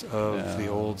remnants of the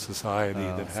old society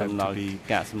that have to be,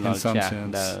 in some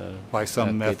sense, by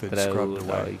some method, scrubbed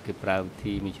away.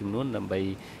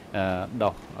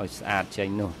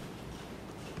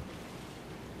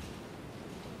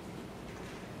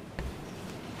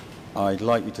 I'd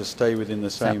like you to stay within the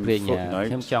same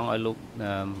footnote.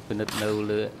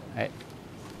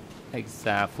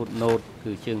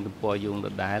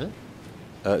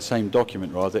 same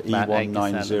document rather,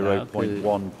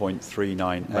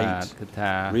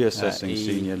 E190.1.398, reassessing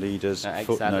senior leaders,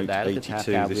 footnote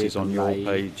 82, this is on your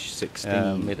page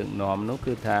 16.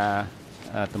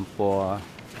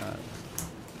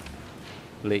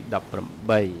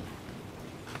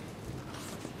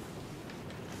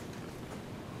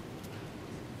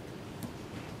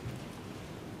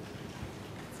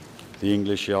 The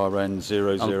English RN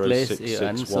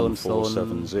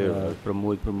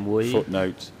 00661470,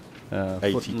 footnote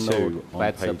 82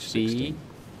 on page 16.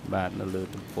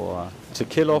 To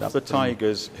kill off the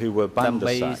tigers who were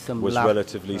Bandasak was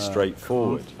relatively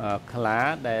straightforward. The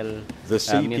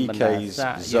CPK's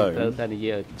zone,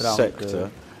 sector,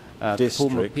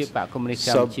 district,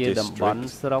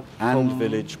 sub-district and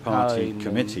village party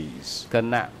committees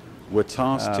were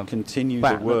tasked to continue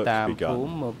the work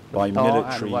begun by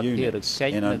military units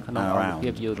in and around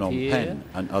Phnom Penh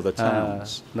and other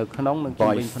towns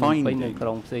by finding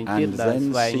and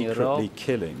then secretly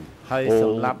killing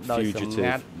all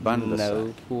fugitive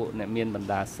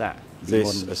Bandasak.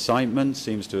 This assignment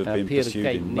seems to have been pursued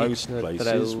in most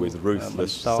places with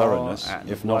ruthless thoroughness,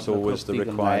 if not always the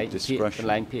required discretion.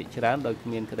 And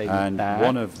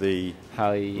one of the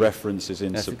references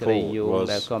in support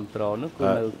was,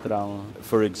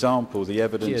 for example, the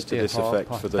evidence to this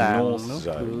effect for the North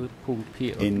Zone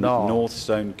in North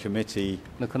Zone Committee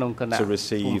to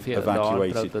receive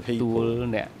evacuated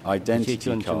people,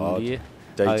 identity card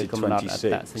dated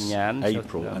 26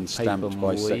 April and stamped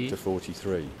by Sector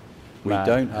 43. We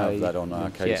don't have that on our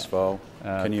case file.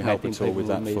 Can you help at all with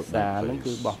that footnote,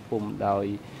 please?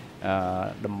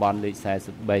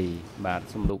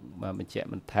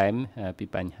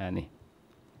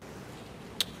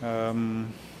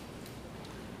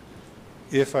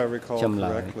 If I recall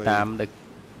correctly,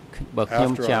 បើខ្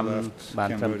ញុំចាំបាន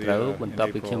ត្រឹមត្រូវបន្ទាប់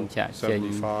ពីខ្ញុំចាក់ចេញ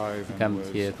កម្ពុ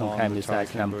ជាក្នុងខែមេសា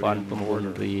ឆ្នាំ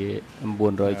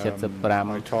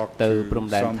 1975 ទៅព្រំ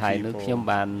ដែនថៃនោះខ្ញុំ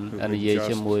បាននិយាយ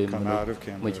ជាមួយមនុស្ស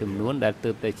មួយចំនួនដែល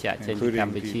ទើបតែចាក់ចេញពីក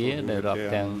ម្ពុជាដែលរាប់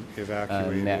ទាំង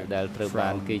អ្នកដែលត្រូវបា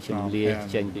នគេជម្លៀស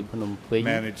ចេញពីភ្នំពេញ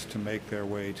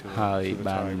ហើយ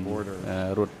បាន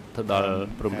រត់ទៅដល់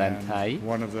ព្រំដែនថៃ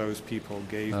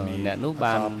អ្នកនោះ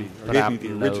បានប្រាប់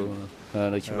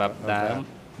នៅច្បាប់ដើម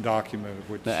document of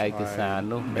which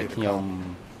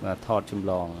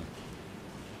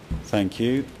Thank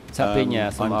you. I'm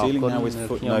dealing now with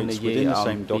footnotes within the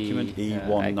same document,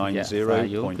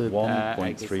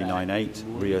 E190.1.398,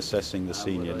 reassessing the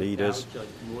senior leaders.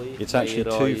 It's actually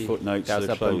two footnotes that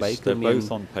are close. They're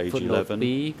both on page 11.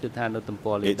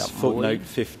 It's footnote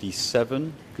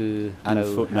 57 and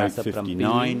footnote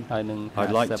 59.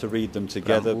 I'd like to read them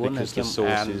together because the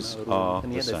sources are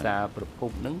the same.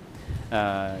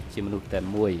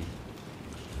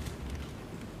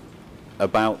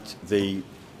 About the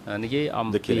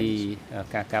killings.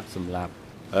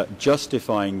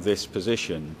 Justifying this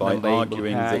position by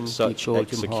arguing that such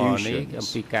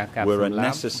executions were a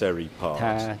necessary part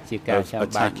of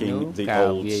attacking the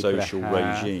old social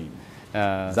regime.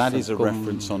 That is a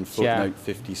reference on footnote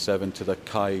 57 to the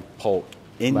Kai Pok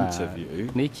interview.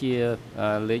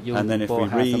 And then if we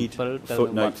read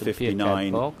footnote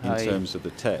 59 in terms of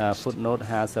the text,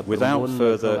 without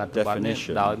further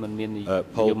definition,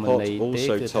 Pol Pot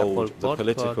also told the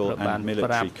political and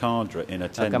military cadre in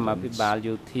attendance at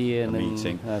the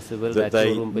meeting that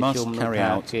they must carry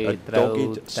out a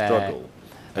dogged struggle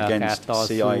against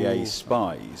CIA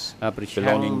spies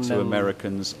belonging to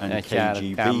Americans and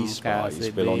KGB spies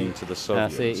belonging to the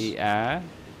Soviets.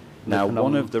 Now,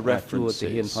 one of the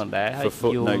references for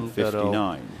footnote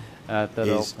 59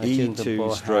 is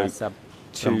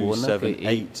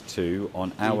E2/2782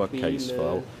 on our case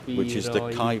file, which is the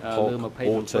Kai Pok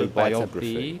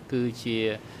autobiography.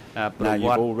 Now,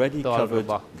 you've already covered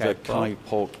the Kai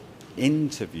Pok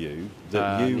interview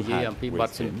that you had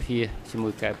with him,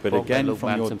 but again, from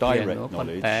your direct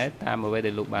knowledge,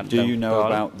 do you know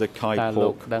about the Kai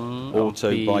Pok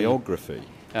autobiography?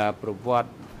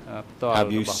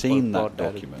 Have you seen that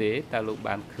document?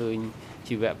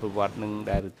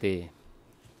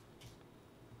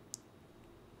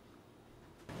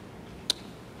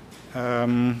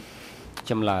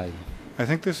 I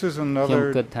think this is another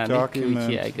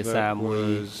document that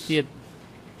was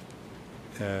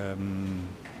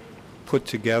put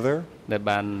together by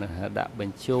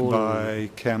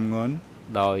Kam Ngun,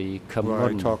 who I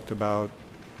talked about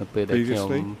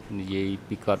previously,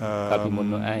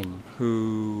 who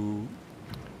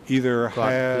either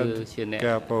had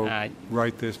Gapo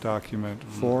write this document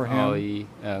for him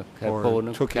or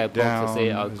took it down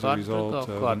as a result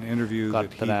of an interview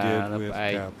that he did with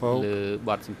Gapo,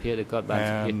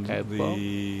 and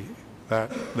the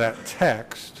that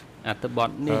text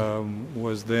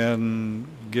was then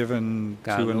given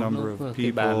to a number of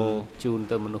people,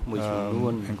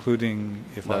 including,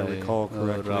 if I recall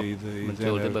correctly, the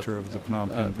then editor of the Phnom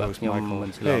Penh Post, Michael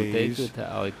Hayes,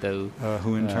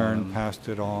 who in turn passed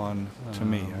it on to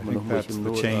me. I think that's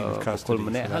the chain of custody for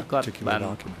that particular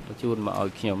document.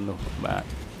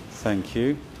 Thank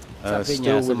you.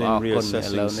 Still within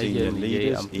reassessing senior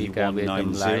leaders,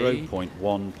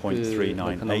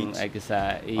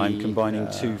 E190.1.398. I'm combining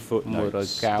two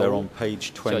footnotes. They're on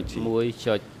page 20.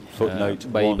 Footnote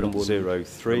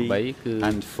 103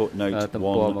 and footnote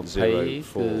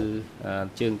 104.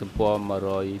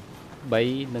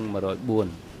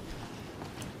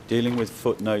 Dealing with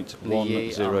footnote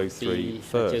 103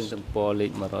 first.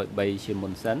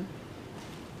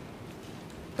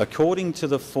 According to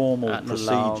the formal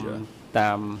procedure,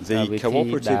 the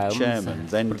cooperative chairman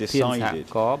then decided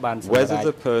whether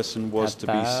the person was to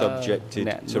be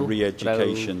subjected to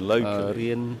re-education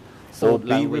locally or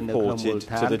be reported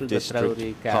to the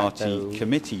district party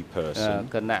committee person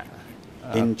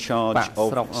in charge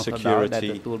of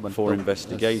security for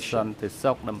investigation. On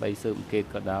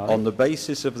the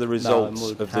basis of the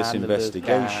results of this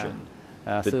investigation,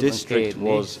 the district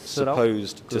was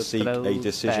supposed to seek a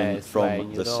decision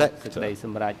from the sector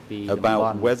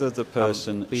about whether the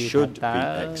person should be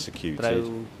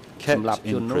executed, kept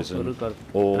in prison,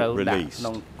 or released.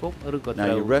 Now,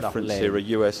 you reference here a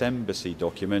US Embassy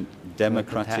document,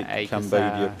 Democratic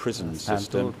Cambodia Prison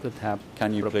System.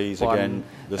 Can you please, again,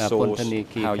 the source,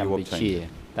 how you obtained it?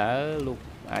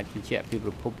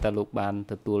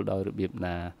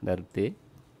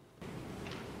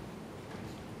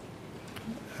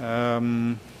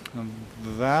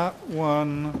 That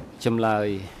one,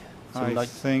 I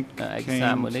think,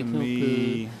 came to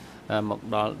me from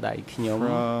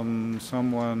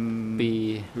someone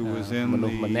who was in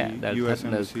the U.S.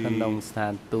 Embassy in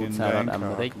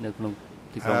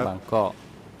Bangkok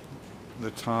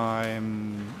at the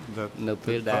time that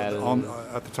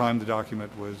at the time the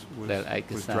document was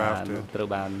drafted,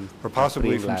 or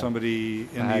possibly from somebody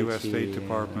in the U.S. State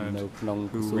Department who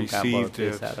received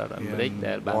it in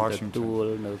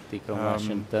Washington.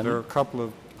 There are a couple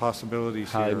of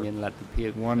possibilities here.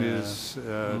 One is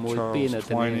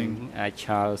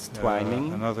Charles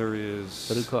Twining. Another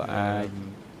is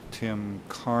Tim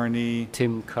Carney.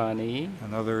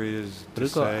 Another is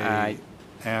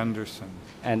Anderson.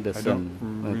 I don't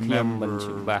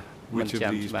remember which of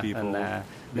these people it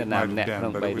might have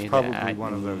been, but it was probably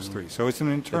one of those three. So it's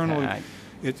an internal.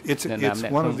 It's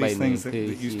one of these things that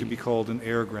used to be called an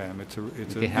airgram. It's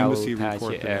an embassy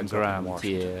report that ends up in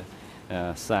Washington.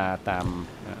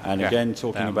 And again,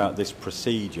 talking about this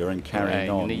procedure and carrying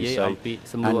on, you say,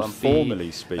 and formally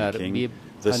speaking,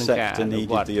 the sector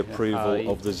needed the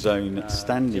approval of the Zone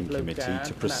Standing Committee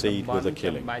to proceed with the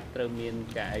killing.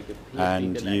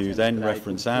 And you then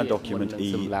reference our document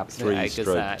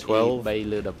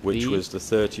E3/12, which was the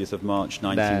 30th of March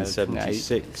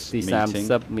 1976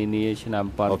 meeting of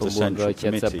the Central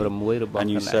Committee.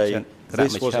 And you say,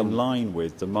 this was in line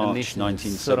with the March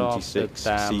 1976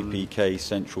 CPK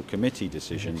Central Committee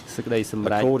decision,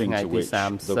 according to which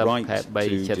the right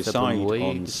to decide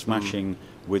on smashing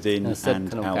within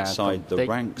and outside the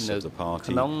ranks of the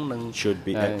party should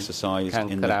be exercised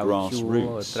in the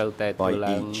grassroots by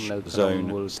each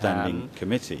Zone Standing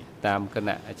Committee.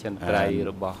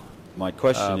 My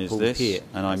question is this,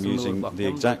 and I'm using the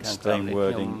exact same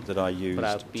wording that I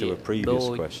used to a previous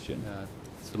question,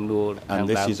 and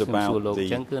this is about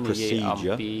the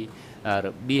procedure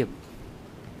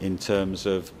in terms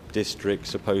of district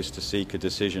supposed to seek a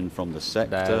decision from the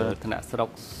sector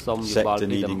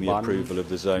needing the approval of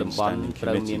the Zone Standing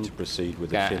Committee to proceed with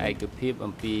the killing.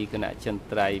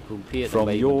 From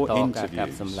your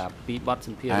interviews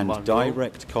and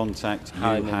direct contact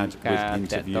you had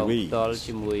with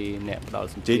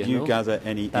interviewees, did you gather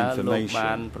any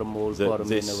information that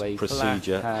this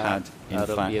procedure had in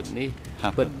fact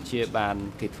happened?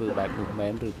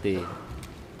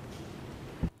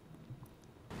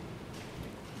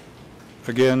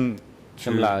 Again,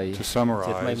 to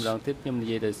summarize,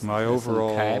 my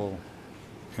overall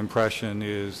impression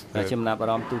is that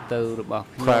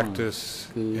practice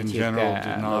in general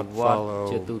did not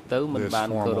follow this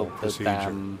formal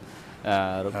procedure,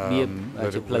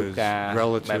 that it was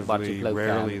relatively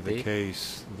rarely the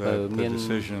case that the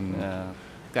decision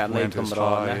went as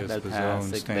high as the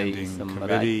zone standing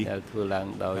committee, that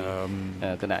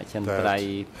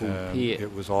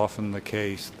it was often the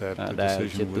case that the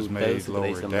decision was made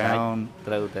lower down,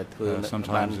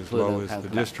 sometimes as low as the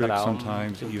district,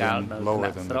 sometimes even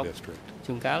lower than the district.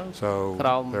 So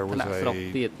there was a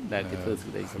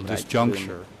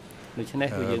disjuncture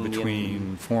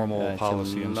between formal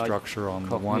policy and structure on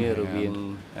the one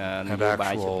hand and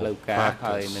actual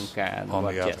practice on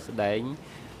the other.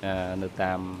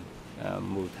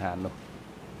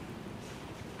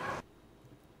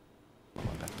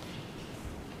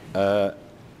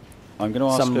 I'm going to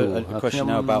ask a question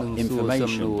now about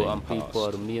information being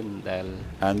passed,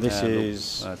 and this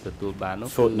is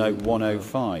footnote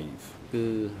 105.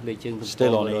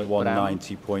 Still on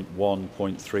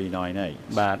E190.1.398.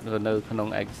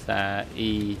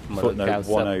 Footnote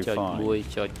 105.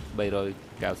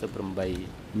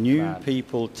 New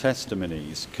people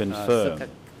testimonies confirm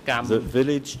that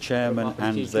village chairmen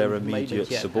and their immediate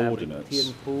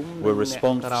subordinates were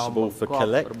responsible for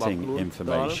collecting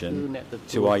information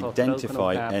to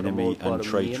identify enemy and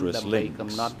traitorous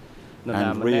links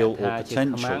and real or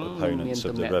potential opponents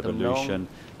of the revolution,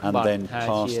 and then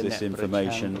pass this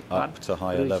information up to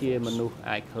higher levels.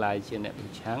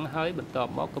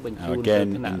 Now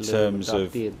again, in terms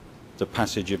of the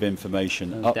passage of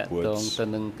information upwards,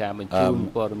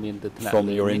 from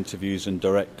your interviews and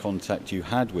direct contact you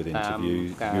had with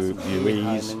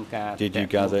interviewees, did you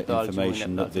gather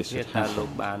information that this had happened?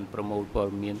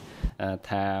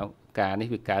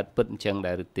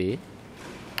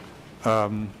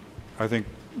 I think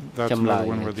that's another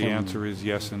one where the answer is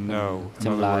yes and no. In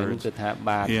other words,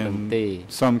 in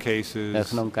some cases,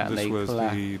 this was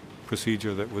the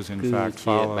procedure that was in fact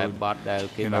followed.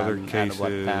 In other cases,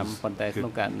 it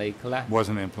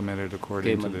wasn't implemented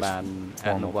according to this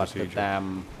formal procedure.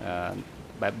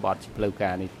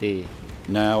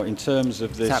 Now, in terms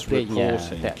of this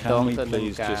reporting, can we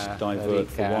please just divert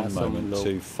for one moment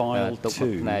to File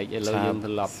 2,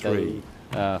 Tab 3.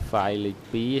 File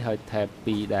 2 ហើយ tab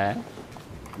 2 ដែរ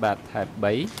បាទ tab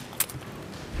 3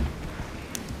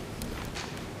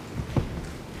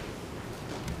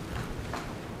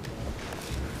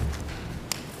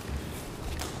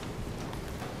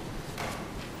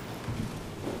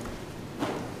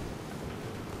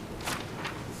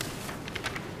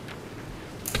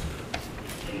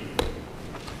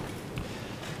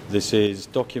 This is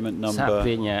document number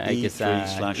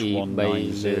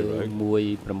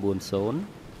E3/190.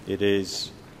 It is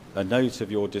a note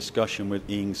of your discussion with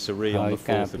Ieng Sary on the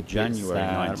 4th of January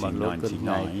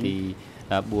 1999.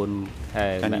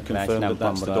 Can you confirm that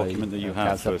that's the document that you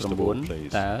have, first of all,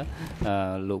 please?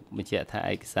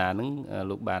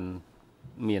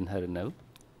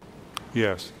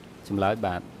 Yes.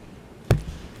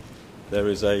 There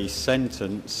is a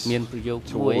sentence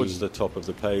towards the top of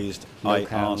the page. I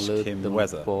asked him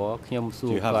whether. Do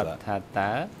you have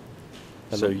that?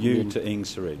 So you to Ieng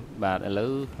Sary.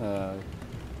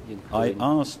 I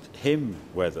asked him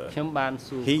whether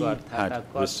he had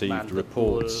received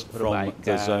reports from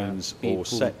the zones or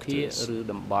sectors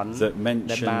that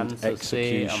mentioned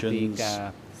executions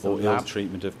or ill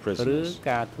treatment of prisoners.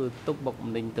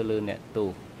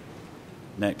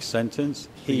 Next sentence,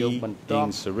 he,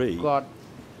 Ieng Sary,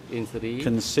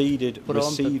 conceded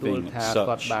receiving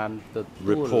such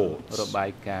reports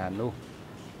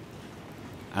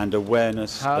and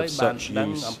awareness of such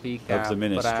use of the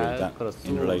ministry, that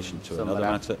in relation to another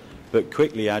matter, but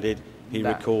quickly added he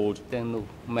recalled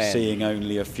seeing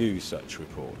only a few such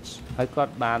reports.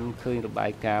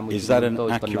 Is that an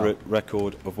accurate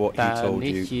record of what he told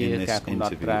you in this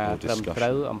interview or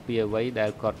discussion?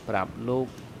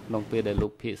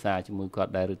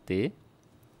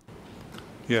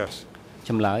 Yes.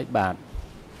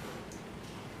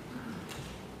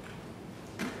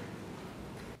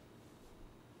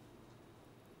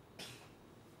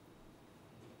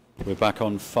 We're back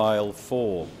on File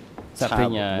 4,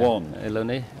 Tab 1.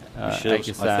 I think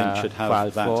should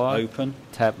have that open.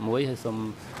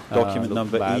 Document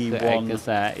number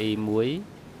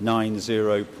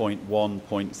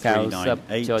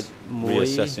E190.1.398,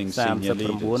 reassessing senior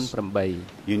leaders.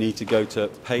 You need to go to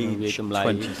page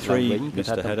 23,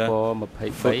 Mr. Heder,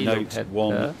 footnote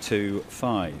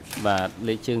 125.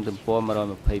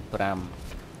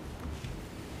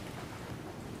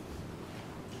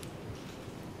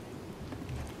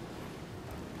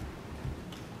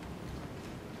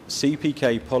 CPK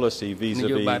policy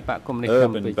vis-à-vis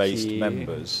urban-based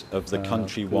members of the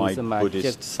countrywide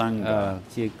Buddhist Sangha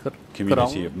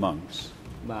community of monks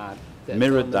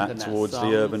mirrored that towards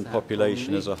the urban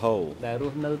population as a whole.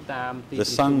 The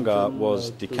Sangha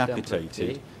was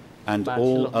decapitated and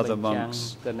all other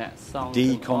monks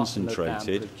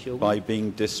deconcentrated by being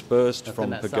dispersed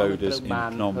from pagodas in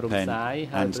Phnom Penh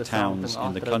and towns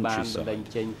in the countryside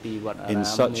in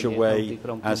such a way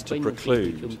as to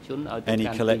preclude any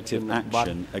collective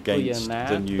action against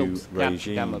the new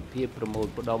regime.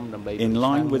 In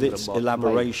line with its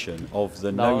elaboration of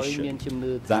the notion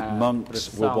that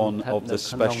monks were one of the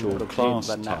special class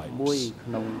types,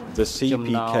 the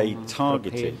CPK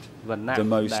targeted the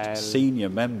most senior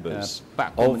members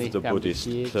of the Buddhist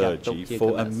clergy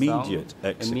for immediate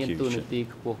execution,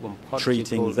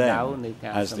 treating them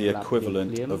as the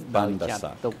equivalent of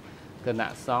Bandasa.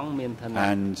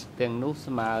 And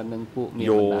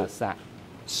your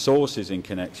sources in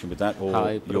connection with that,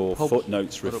 or your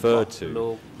footnotes refer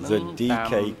to the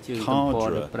D.K.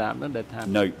 Kadra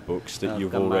notebooks that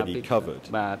you've already covered,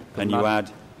 and you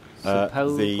add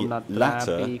the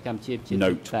latter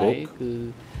notebook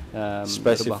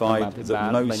specified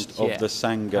that most of the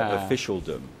Sangha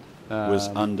officialdom was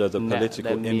under the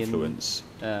political influence,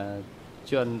 the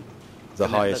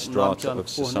highest strata of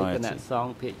society.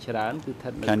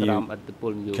 Can you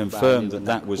confirm that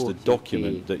that was the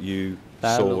document that you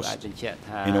sourced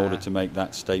in order to make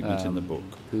that statement in the book?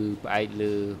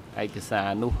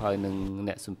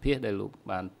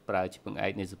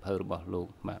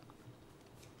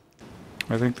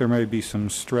 I think there may be some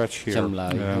stretch here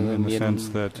in the sense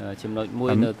that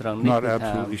I'm not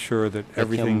absolutely sure that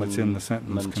everything that's in the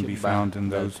sentence can be found in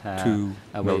those two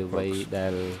notebooks.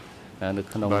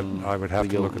 But I would have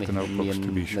to look at the notebooks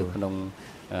to be sure.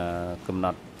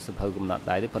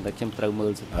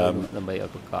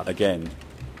 Again,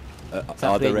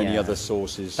 are there any other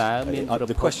sources?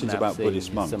 The questions about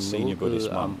Buddhist monks, senior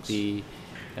Buddhist monks.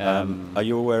 Are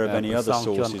you aware of any other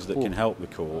sources that can help the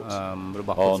court on,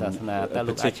 in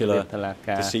particular, the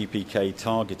CPK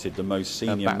targeted the most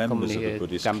senior members of the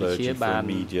Buddhist clergy for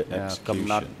immediate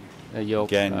execution?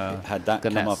 Again, had that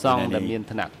come up in any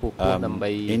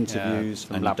interviews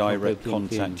and direct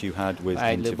contact you had with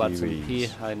interviewees?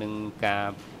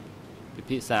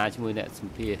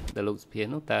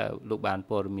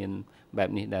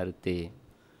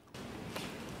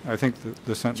 I think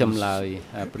the sentence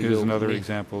is another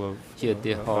example of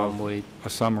a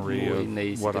summary of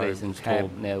what I was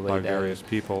told by various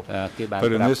people.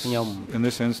 But in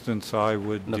this instance, I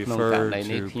would defer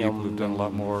to people who've done a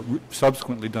lot more,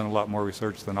 subsequently done a lot more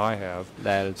research than I have,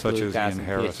 such as Ian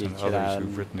Harris and others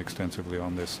who've written extensively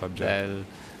on this subject.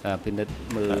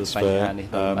 That's fair.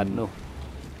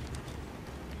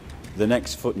 The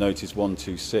next footnote is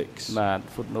 126, still in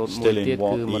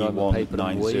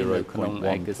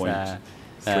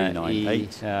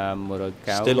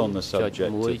E190.1.398, still on the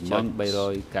subject of monks,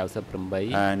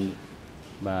 and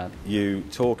you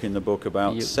talk in the book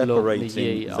about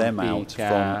separating them out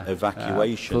from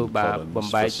evacuation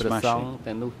columns for smashing.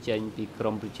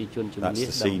 That's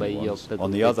the senior ones.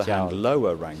 On the other hand,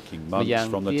 lower-ranking monks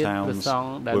from the towns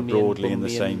were broadly in the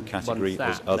same category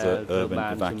as other urban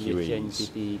evacuees.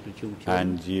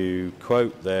 And you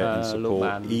quote there in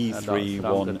support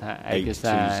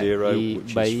E31820,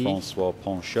 which is Francois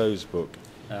Ponchot's book,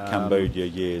 Cambodia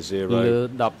Year Zero,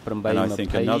 and I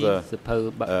think another, the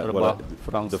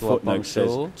footnote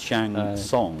says Chang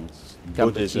Song,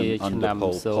 Buddhism under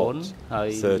Pol Pot,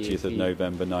 30th of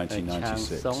November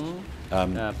 1996.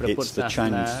 It's the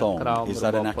Chang Song. Is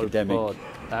that an academic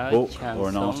book or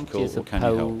an article, or can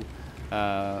you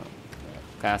help?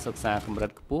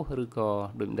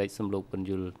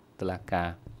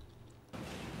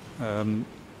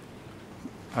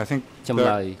 I think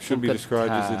that should be described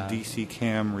as a DC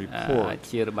CAM report.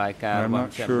 I'm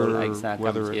not sure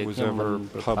whether it was ever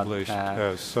published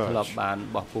as such,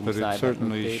 but it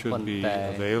certainly should be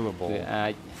available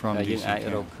from DC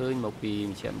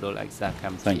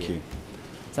CAM. Thank you.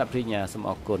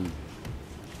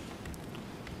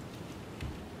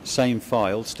 Same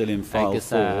file, still in file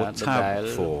 4, tab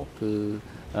 4.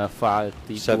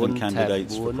 7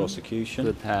 candidates for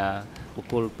prosecution.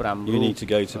 You need to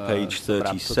go to page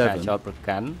 37,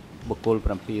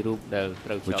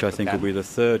 which I think will be the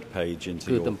third page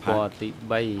into your pack.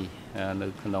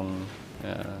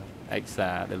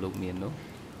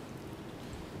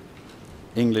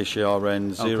 English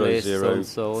ERN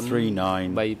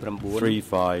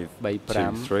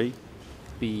 00393523.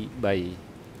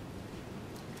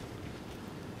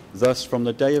 Thus, from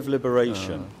the day of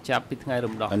liberation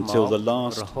until the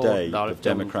last day of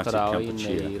democratic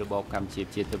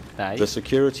Kampuchea, the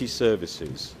security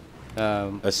services,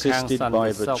 assisted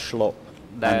by the Chlop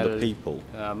and the people,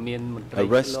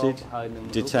 arrested,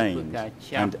 detained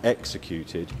and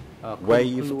executed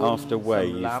wave after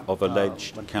wave of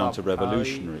alleged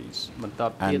counter-revolutionaries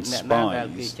and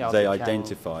spies they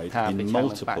identified in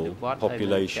multiple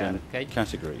population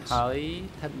categories.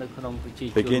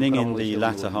 Beginning in the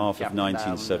latter half of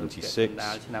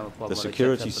 1976, the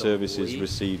security services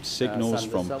received signals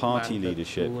from party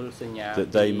leadership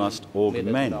that they must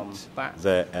augment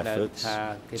their efforts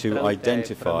to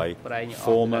identify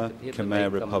former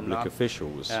Khmer Republic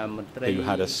officials who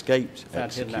had escaped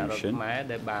execution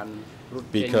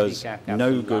because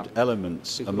no good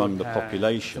elements among the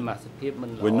population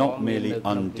were not merely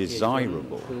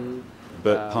undesirable,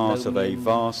 but part of a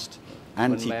vast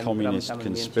anti-communist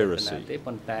conspiracy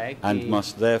and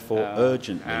must therefore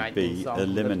urgently be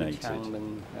eliminated.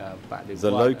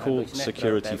 The local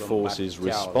security forces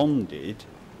responded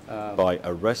by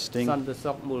arresting,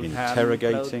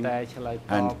 interrogating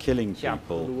and killing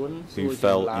people who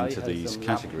fell into these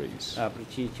categories.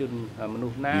 You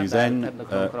then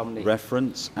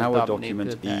reference our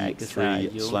document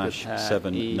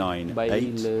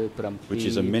E3/798, which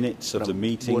is a minutes of the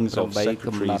meetings of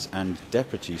secretaries and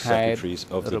deputy secretaries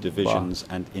of the divisions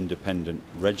and independent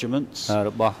regiments on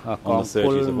the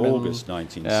 30th of August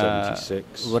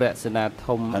 1976.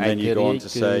 And then you go on to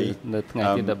say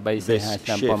this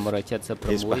shift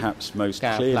is perhaps most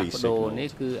clearly signalled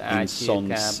in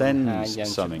Son Sen's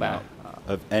summing up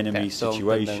of enemy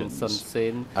situations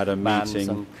at a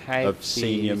meeting of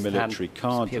senior military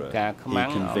cadre he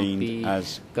convened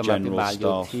as General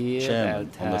Staff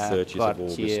Chairman on the 30th of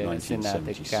August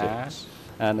 1976.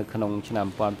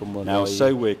 Now,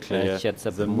 so we're clear,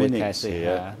 the minutes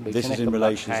here, this is in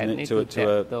relation, isn't it, to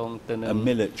a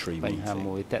military meeting.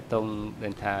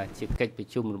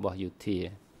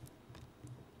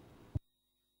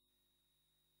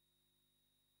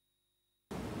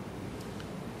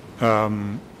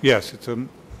 Yes, it's a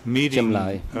meeting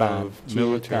of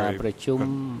military.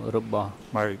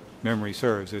 My memory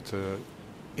serves. It's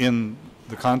in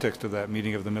the context of that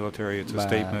meeting of the military, it's a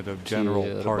statement of general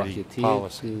party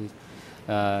policy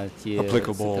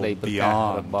applicable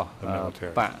beyond the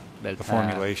military. The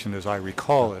formulation, as I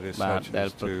recall it, is such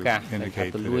as to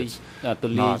indicate that it's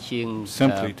not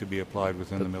simply to be applied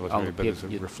within the military, but as a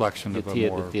reflection of a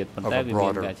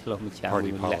broader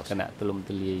party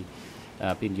policy.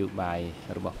 ពីនយោបាយ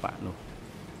របស់បកនោះ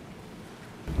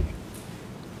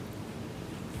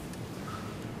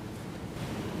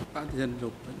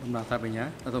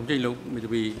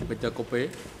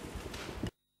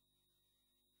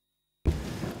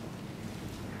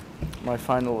My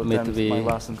final attempt, my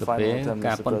last and final attempt,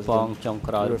 Mr. President,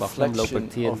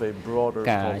 reflection of a broader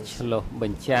policy. I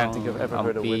don't think I've ever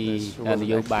heard a witness who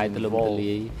wasn't actually involved.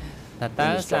 តើ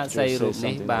សាកសីរូប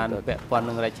នេះបានពាក់ព័ន្ធ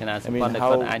នឹងរចនាសម្ព័ន្ធដែល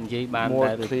គាត់អាចនិយាយបាន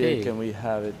ដែរឬទេ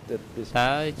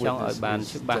តើចង់ឲ្យបាន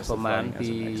ច្បាស់ប្រមាណពី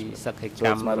សក្ខីក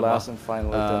ម្មរបស់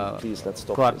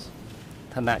គាត់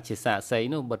ឋានៈជាសាកសី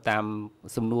នោះបើតាម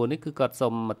សំណួរនេះគឺគាត់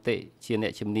សុំមតិជាអ្ន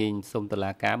កជំនាញសុំតុ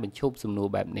លាការបញ្ឈប់សំណួរ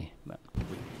បែបនេះ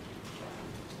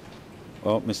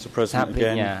Well, Mr. President,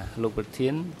 again, លោកប្រធា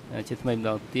នជាថ្មីម្ដ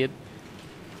ងទៀត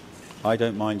I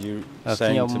don't mind you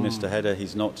saying to Mr. Heder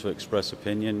he's not to express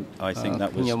opinion. I think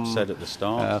that was said at the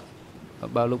start. The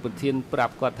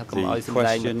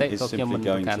question is simply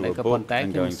going to a book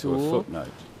and going to a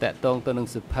footnote. So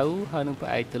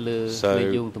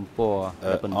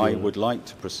I would like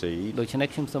to proceed. As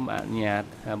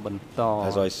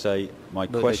I say, my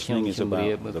questioning is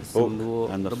about the book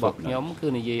and the footnote.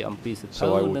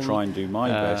 So I will try and do my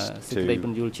best to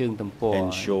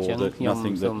ensure that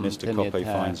nothing that Mr. Koppe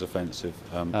finds offensive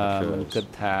occurs.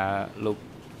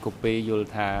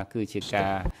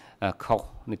 ខុស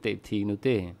នីតិវិធីនោះ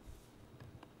ទេ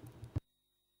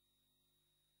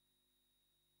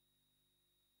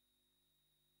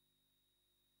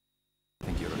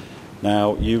Now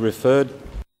you referred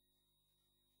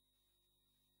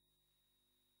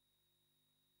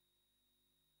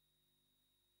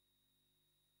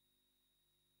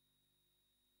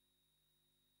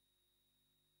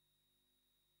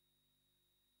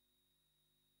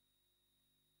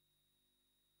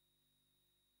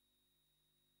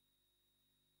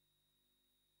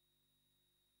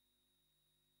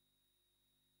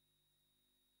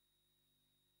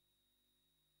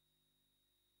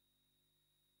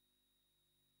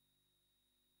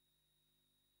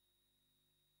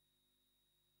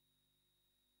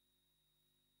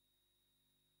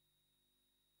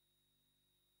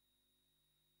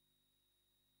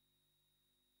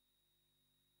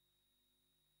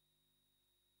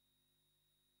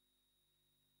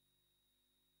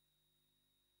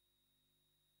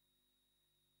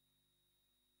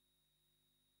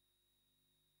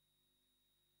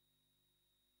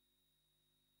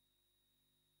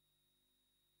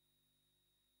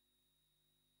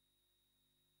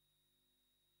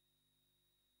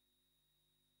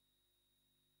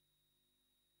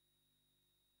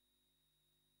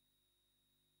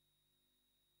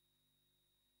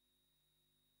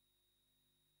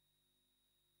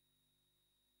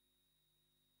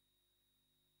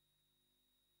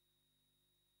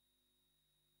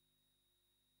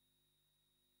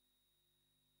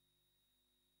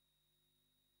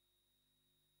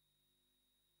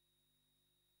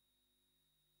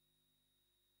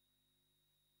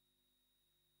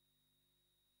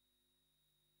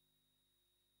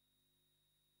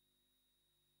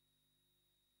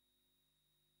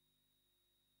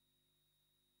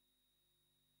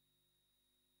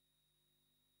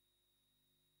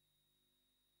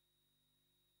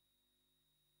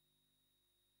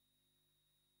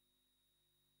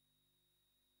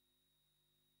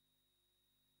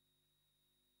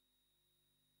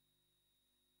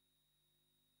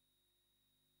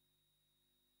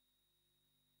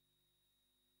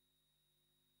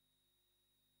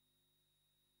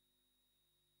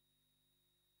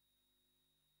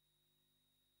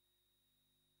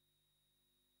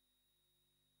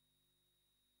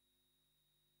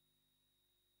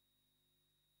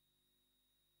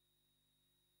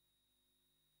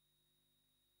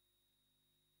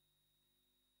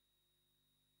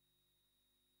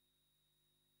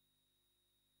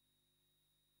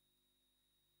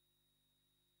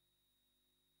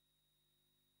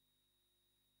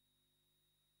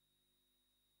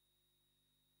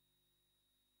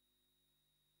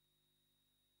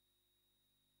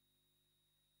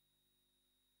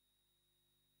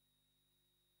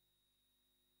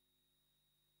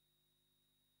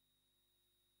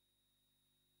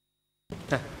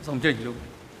សូមជើញលោក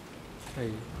ហើយ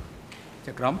ច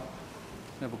ក្រម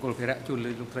នៅបុគ្គលភារៈជួនលោ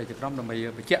កត្រីចក្រមដើម្បី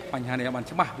បញ្ជាក់បញ្ហានេះបាន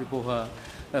ច្បាស់ពីព្រោះ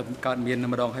កើតមាន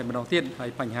ម្ដងហើយម្ដងទៀតហើយ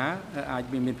បញ្ហាអាច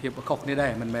មានភាពខុសគ្នាដែ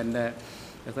រមិនមែន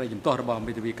តែជំទាស់របស់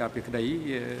មេធាវីការពីក្តី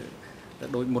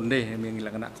ដោយមុននេះមានល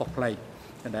ក្ខណៈខុសប្លែក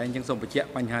តែអញ្ចឹងសូមបញ្ជាក់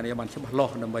បញ្ហានេះបានច្បាស់លា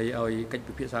ស់ដើម្បីឲ្យកិច្ច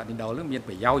ពិភាក្សានេះដល់មាន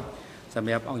ប្រយោជន៍សម្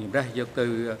រាប់អង្គជំរះយកទៅ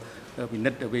ពិនិ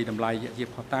ត្យវិតម្លៃជា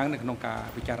ផុសតាងនៅក្នុងការ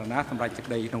ពិចារណាសម្រាប់សេច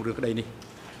ក្តីក្នុងរឿងក្តីនេះ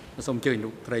សូមអញ្ជើញលោ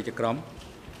កត្រីចក្រម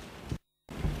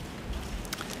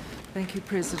Thank you,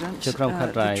 President. The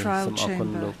trial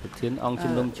chamber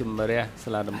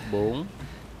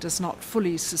does not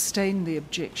fully sustain the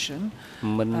objection. The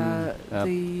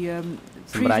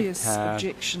previous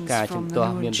objections from the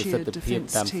Nuan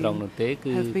defence team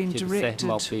have been directed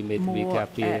more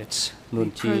at the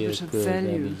probative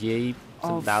value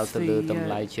of the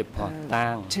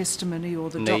testimony or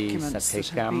the documents that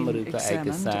have been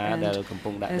examined, and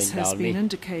as has been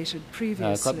indicated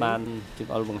previously,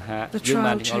 the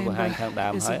trial chamber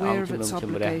is aware of its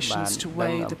obligations to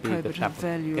weigh the probative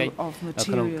value of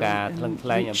material in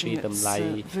reaching its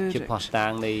verdict.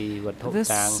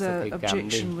 This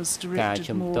objection was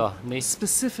directed more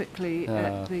specifically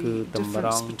at the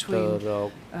difference between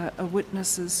a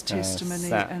witness's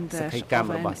testimony and that of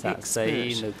an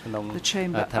expert. The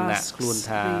Chamber asks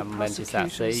the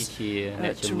prosecutors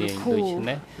to recall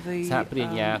the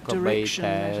direction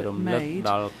that it made in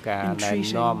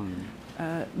treating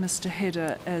Mr.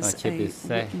 Heder as a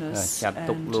witness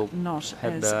and not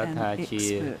as an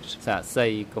expert.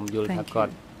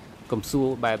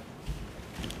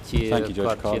 Thank you,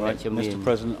 Judge Cartwright. Mr.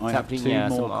 President, I have two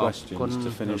more questions to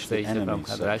finish the enemy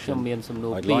section.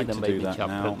 I'd like to do that now,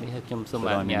 but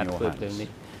I'm in your hands.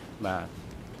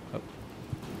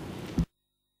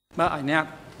 បាទអនុញ្ញាត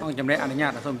អង្គជំរះអនុញ្ញា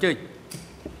តសូមអញ្ជើញ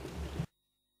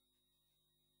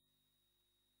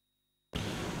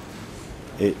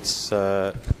It's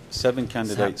 7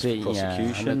 candidates for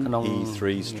prosecution,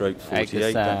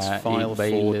 E3/48, that's file 4,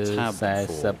 tab 4.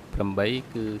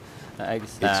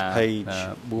 It's page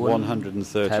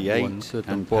 138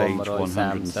 and page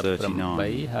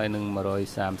 139. ហើយនឹង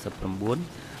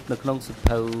139នៅក្នុងសិ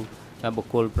ភៅបុគ្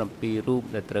គល7រូប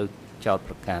ដែលត្រូវចោទ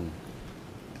ប្រកាន់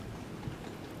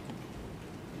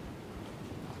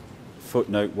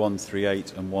Footnote 138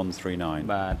 and 139.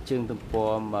 បាទជើងទំព័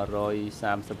រ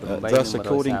138 Thus,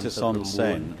 according to Son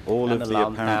Sen, all of the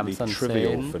apparently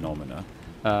trivial phenomena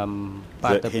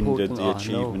that hindered the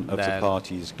achievement of the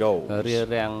party's goals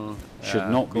should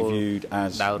not be viewed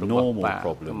as normal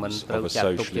problems of a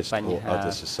socialist or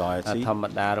other society,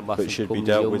 but should be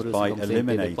dealt with by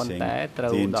eliminating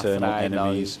the internal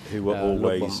enemies who were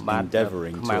always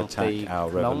endeavouring to attack our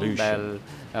revolution.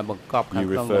 You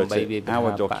refer to our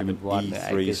document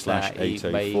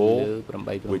E3/804,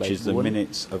 which is the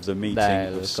minutes of the meeting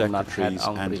of secretaries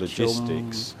and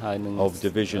logistics of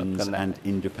divisions and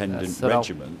independent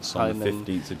regiments on the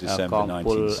 15th of December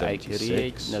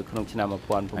 1976.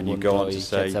 And you go on to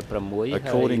say,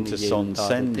 according to Son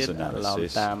Sen's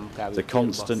analysis, the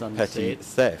constant petty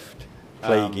theft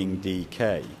plaguing DK,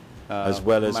 as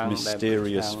well as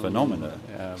mysterious phenomena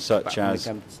such as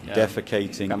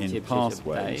defecating in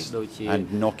pathways and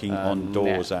knocking on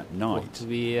doors at night,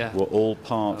 were all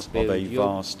part of a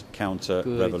vast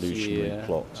counter-revolutionary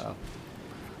plot.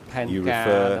 You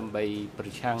refer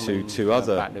to two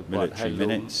other military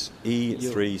minutes,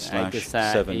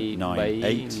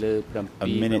 E3/798, and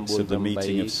minutes of the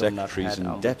meeting of secretaries and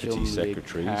deputy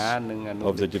secretaries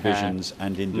of the divisions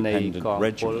and independent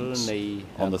regiments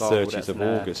on the 30th of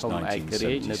August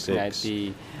 1976,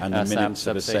 and the minutes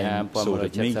of the same sort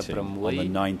of meeting on the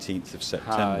 19th of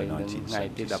September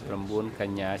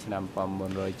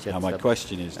 1976. Now my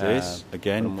question is this,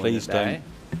 again, please don't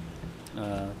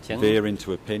veer into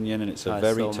opinion, and it's a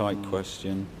very tight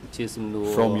question.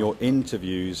 From your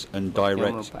interviews and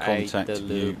direct contact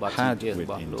you had with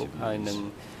interviews,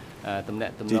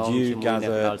 did you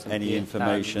gather any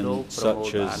information such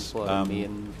as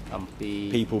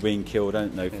people being killed, I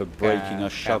don't know, for breaking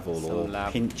a shovel or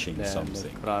pinching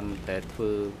something,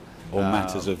 or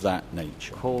matters of that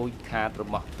nature?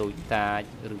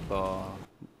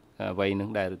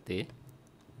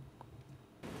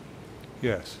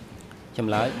 Yes.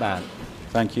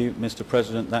 Thank you, Mr.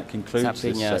 President. That concludes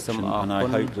this section, and I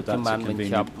hope that that's a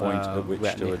convenient point at which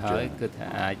to adjourn.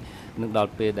 នឹងដ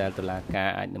ល់ពេលដែលតុលាការ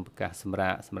អាចនឹងប្រកាសសម្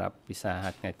រាប់ពិសាហ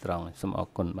ថ្ងៃត្រង់សូមអរ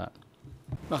គុណបាទ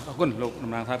អរគុណលោក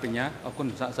តំណាងថាបញ្ញាអរគុណ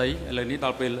សាក់សីឥឡូវនេះដ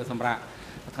ល់ពេលសម្រាប់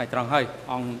ថ្ងៃត្រង់ហើយ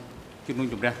អង្គជំនុំ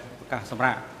ជម្រះប្រកាសសម្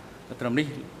រាប់ត្រឹមនេះ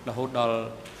រហូតដល់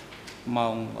ម៉ោ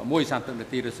ង 1:30 នា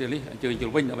ទីរសៀលនេះអញ្ជើញជុល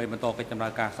វិញដើម្បីបន្តកិច្ចដំណើ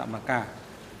រការសកម្មភាព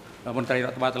មន្ត្រីរ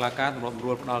ដ្ឋបាលតុលាការសម្របសម្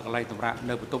រួលផ្ដល់កន្លែងសម្រាប់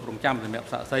នៅបន្ទប់រងចាំសម្រាប់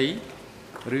សាកសី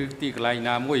ឬទីកន្លែង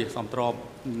ណាមួយសំទ្រប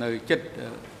នៅចិត្ត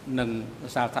នឹង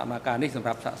សាលសកម្មភាពនេះសម្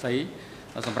រាប់សាកសី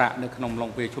សម្រាប់នៅក្នុងឡុង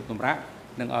ពេលជប់សម្រាប់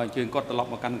នឹងឲ្យអញ្ជើញគាត់ត្រឡប់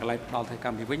មកកាន់កន្លែងផ្ដល់ថវិកា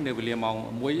ពីវិញនៅវេលាម៉ោង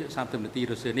 1:30 នាទី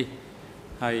រសៀលនេះ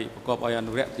ហើយប្រកបឲ្យអ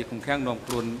នុវត្តជាគុំខាំងនាំ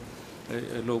ខ្លួន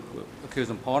លោកខៀវ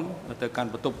សំផនទៅកាន់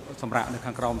បន្ទប់សម្រាប់នៅ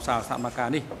ខាងក្រោមសាលសកម្មភាព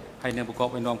នេះហើយនឹងប្រកប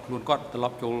ឲ្យនាំខ្លួនគាត់ត្រឡ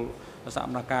ប់ចូលសក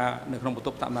ម្មភាពនៅក្នុងបន្ទ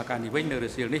ប់សកម្មភាពនេះវិញនៅរ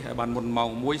សៀលនេះឲ្យបានមុនម៉ោង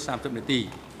 1:30 នាទី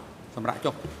សម្រាប់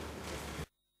ចុះ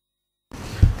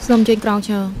សូមជួយក្រោកឈ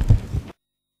រ